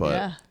Yeah. bit. But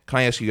Yeah. can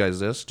I ask you guys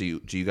this? Do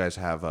you guys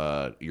have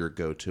your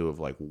go-to of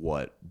like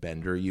what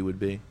bender you would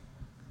be?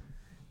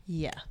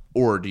 Yeah.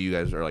 Or do you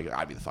guys are like,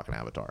 I'd be the fucking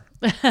avatar?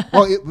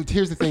 Well,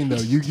 here's the thing, though.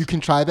 You can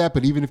try that,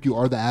 but even if you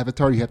are the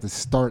avatar, you have to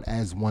start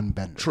as one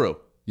bender. True.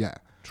 Yeah.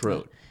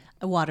 True.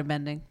 Water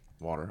bending.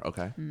 Water.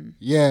 Okay.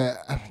 Yeah,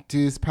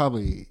 dude, it's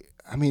probably...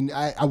 I mean,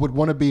 I would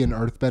want to be an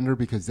earthbender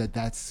because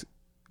it's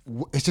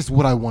just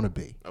what I want to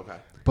be. Okay.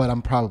 But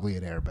I'm probably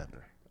an airbender.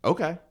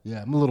 Okay.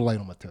 Yeah, I'm a little light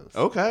on my toes.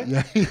 Okay.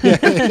 Yeah,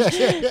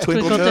 Twinkle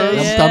Twinkle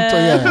toes.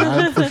 toes.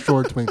 I'm for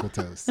sure twinkle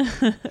toes.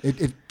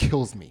 It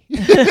kills me.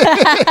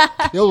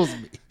 Kills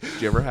me. Do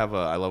you ever have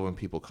I love when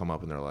people come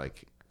up and they're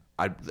like,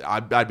 I'd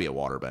be a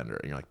waterbender,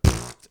 and you're like,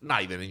 "Pfft,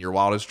 not even in your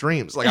wildest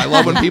dreams. Like, I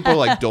love when people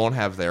like don't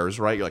have theirs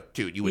right. You're like,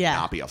 dude, you would Yeah.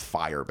 not be a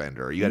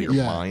firebender. You out of your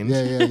Yeah, mind.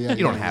 yeah,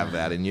 You don't have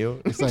that in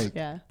you. It's like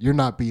Yeah. you're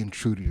not being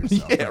true to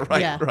yourself. Yeah,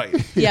 right, Yeah. right.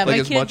 Yeah, like my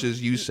as kid- much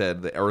as you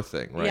said the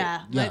earthing, right?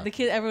 Yeah, Yeah. the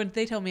kid, everyone,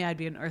 they told me I'd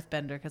be an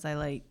earthbender because I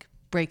like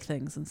break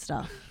things and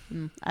stuff.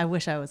 I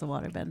wish I was a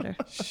waterbender.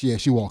 Yeah,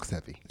 she walks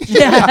heavy.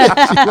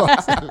 Yeah. She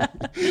walks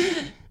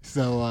heavy.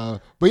 So,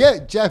 but yeah,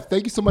 Jeff,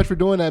 thank you so much for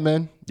doing that,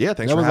 man. Yeah,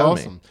 thanks that for was having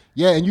awesome. me.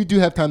 Yeah, and you do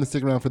have time to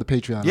stick around for the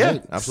Patreon, Yeah,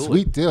 right?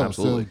 absolutely. Sweet deal.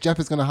 Absolutely. So Jeff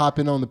is going to hop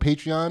in on the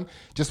Patreon.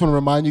 Just want to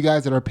remind you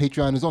guys that our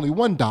Patreon is only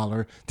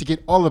 $1 to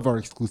get all of our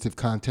exclusive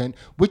content,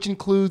 which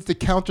includes the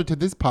counter to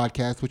this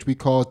podcast, which we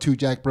call Two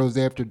Jack Bros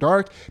After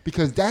Dark,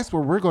 because that's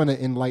where we're going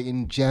to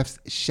enlighten Jeff's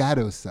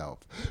shadow self.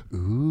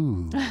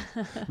 Ooh.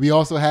 We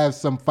also have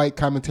some fight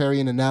commentary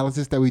and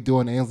analysis that we do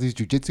on Ansley's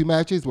Jiu-Jitsu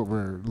matches, but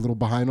we're a little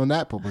behind on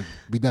that, but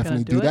we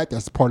definitely do do it. that.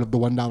 That's part of the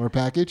 $1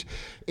 package.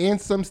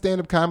 And some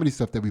stand-up comedy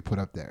stuff that we put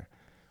up there.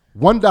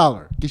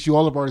 $1 gets you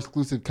all of our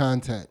exclusive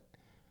content.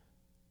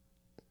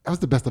 That was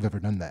the best I've ever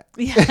done that.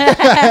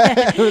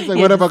 It was like,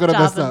 Yeah, what am I going to just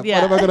mess stop up? him,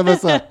 yeah. What am I going to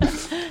mess up?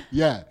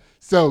 Yeah.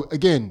 So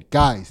again,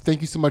 guys,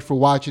 thank you so much for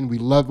watching. We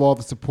love all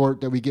the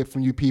support that we get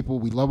from you people.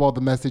 We love all the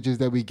messages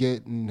that we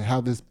get and how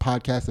this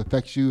podcast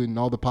affects you in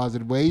all the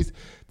positive ways.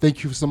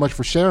 Thank you so much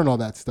for sharing all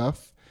that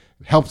stuff.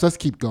 It helps us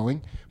keep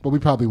going, but we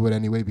probably would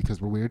anyway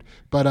because we're weird.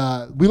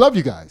 But we love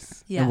you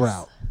guys, Yes. and we're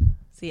out.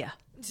 See ya.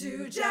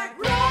 Two Jack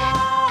Bros.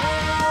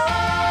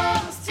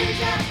 Two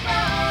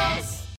Jack Bros.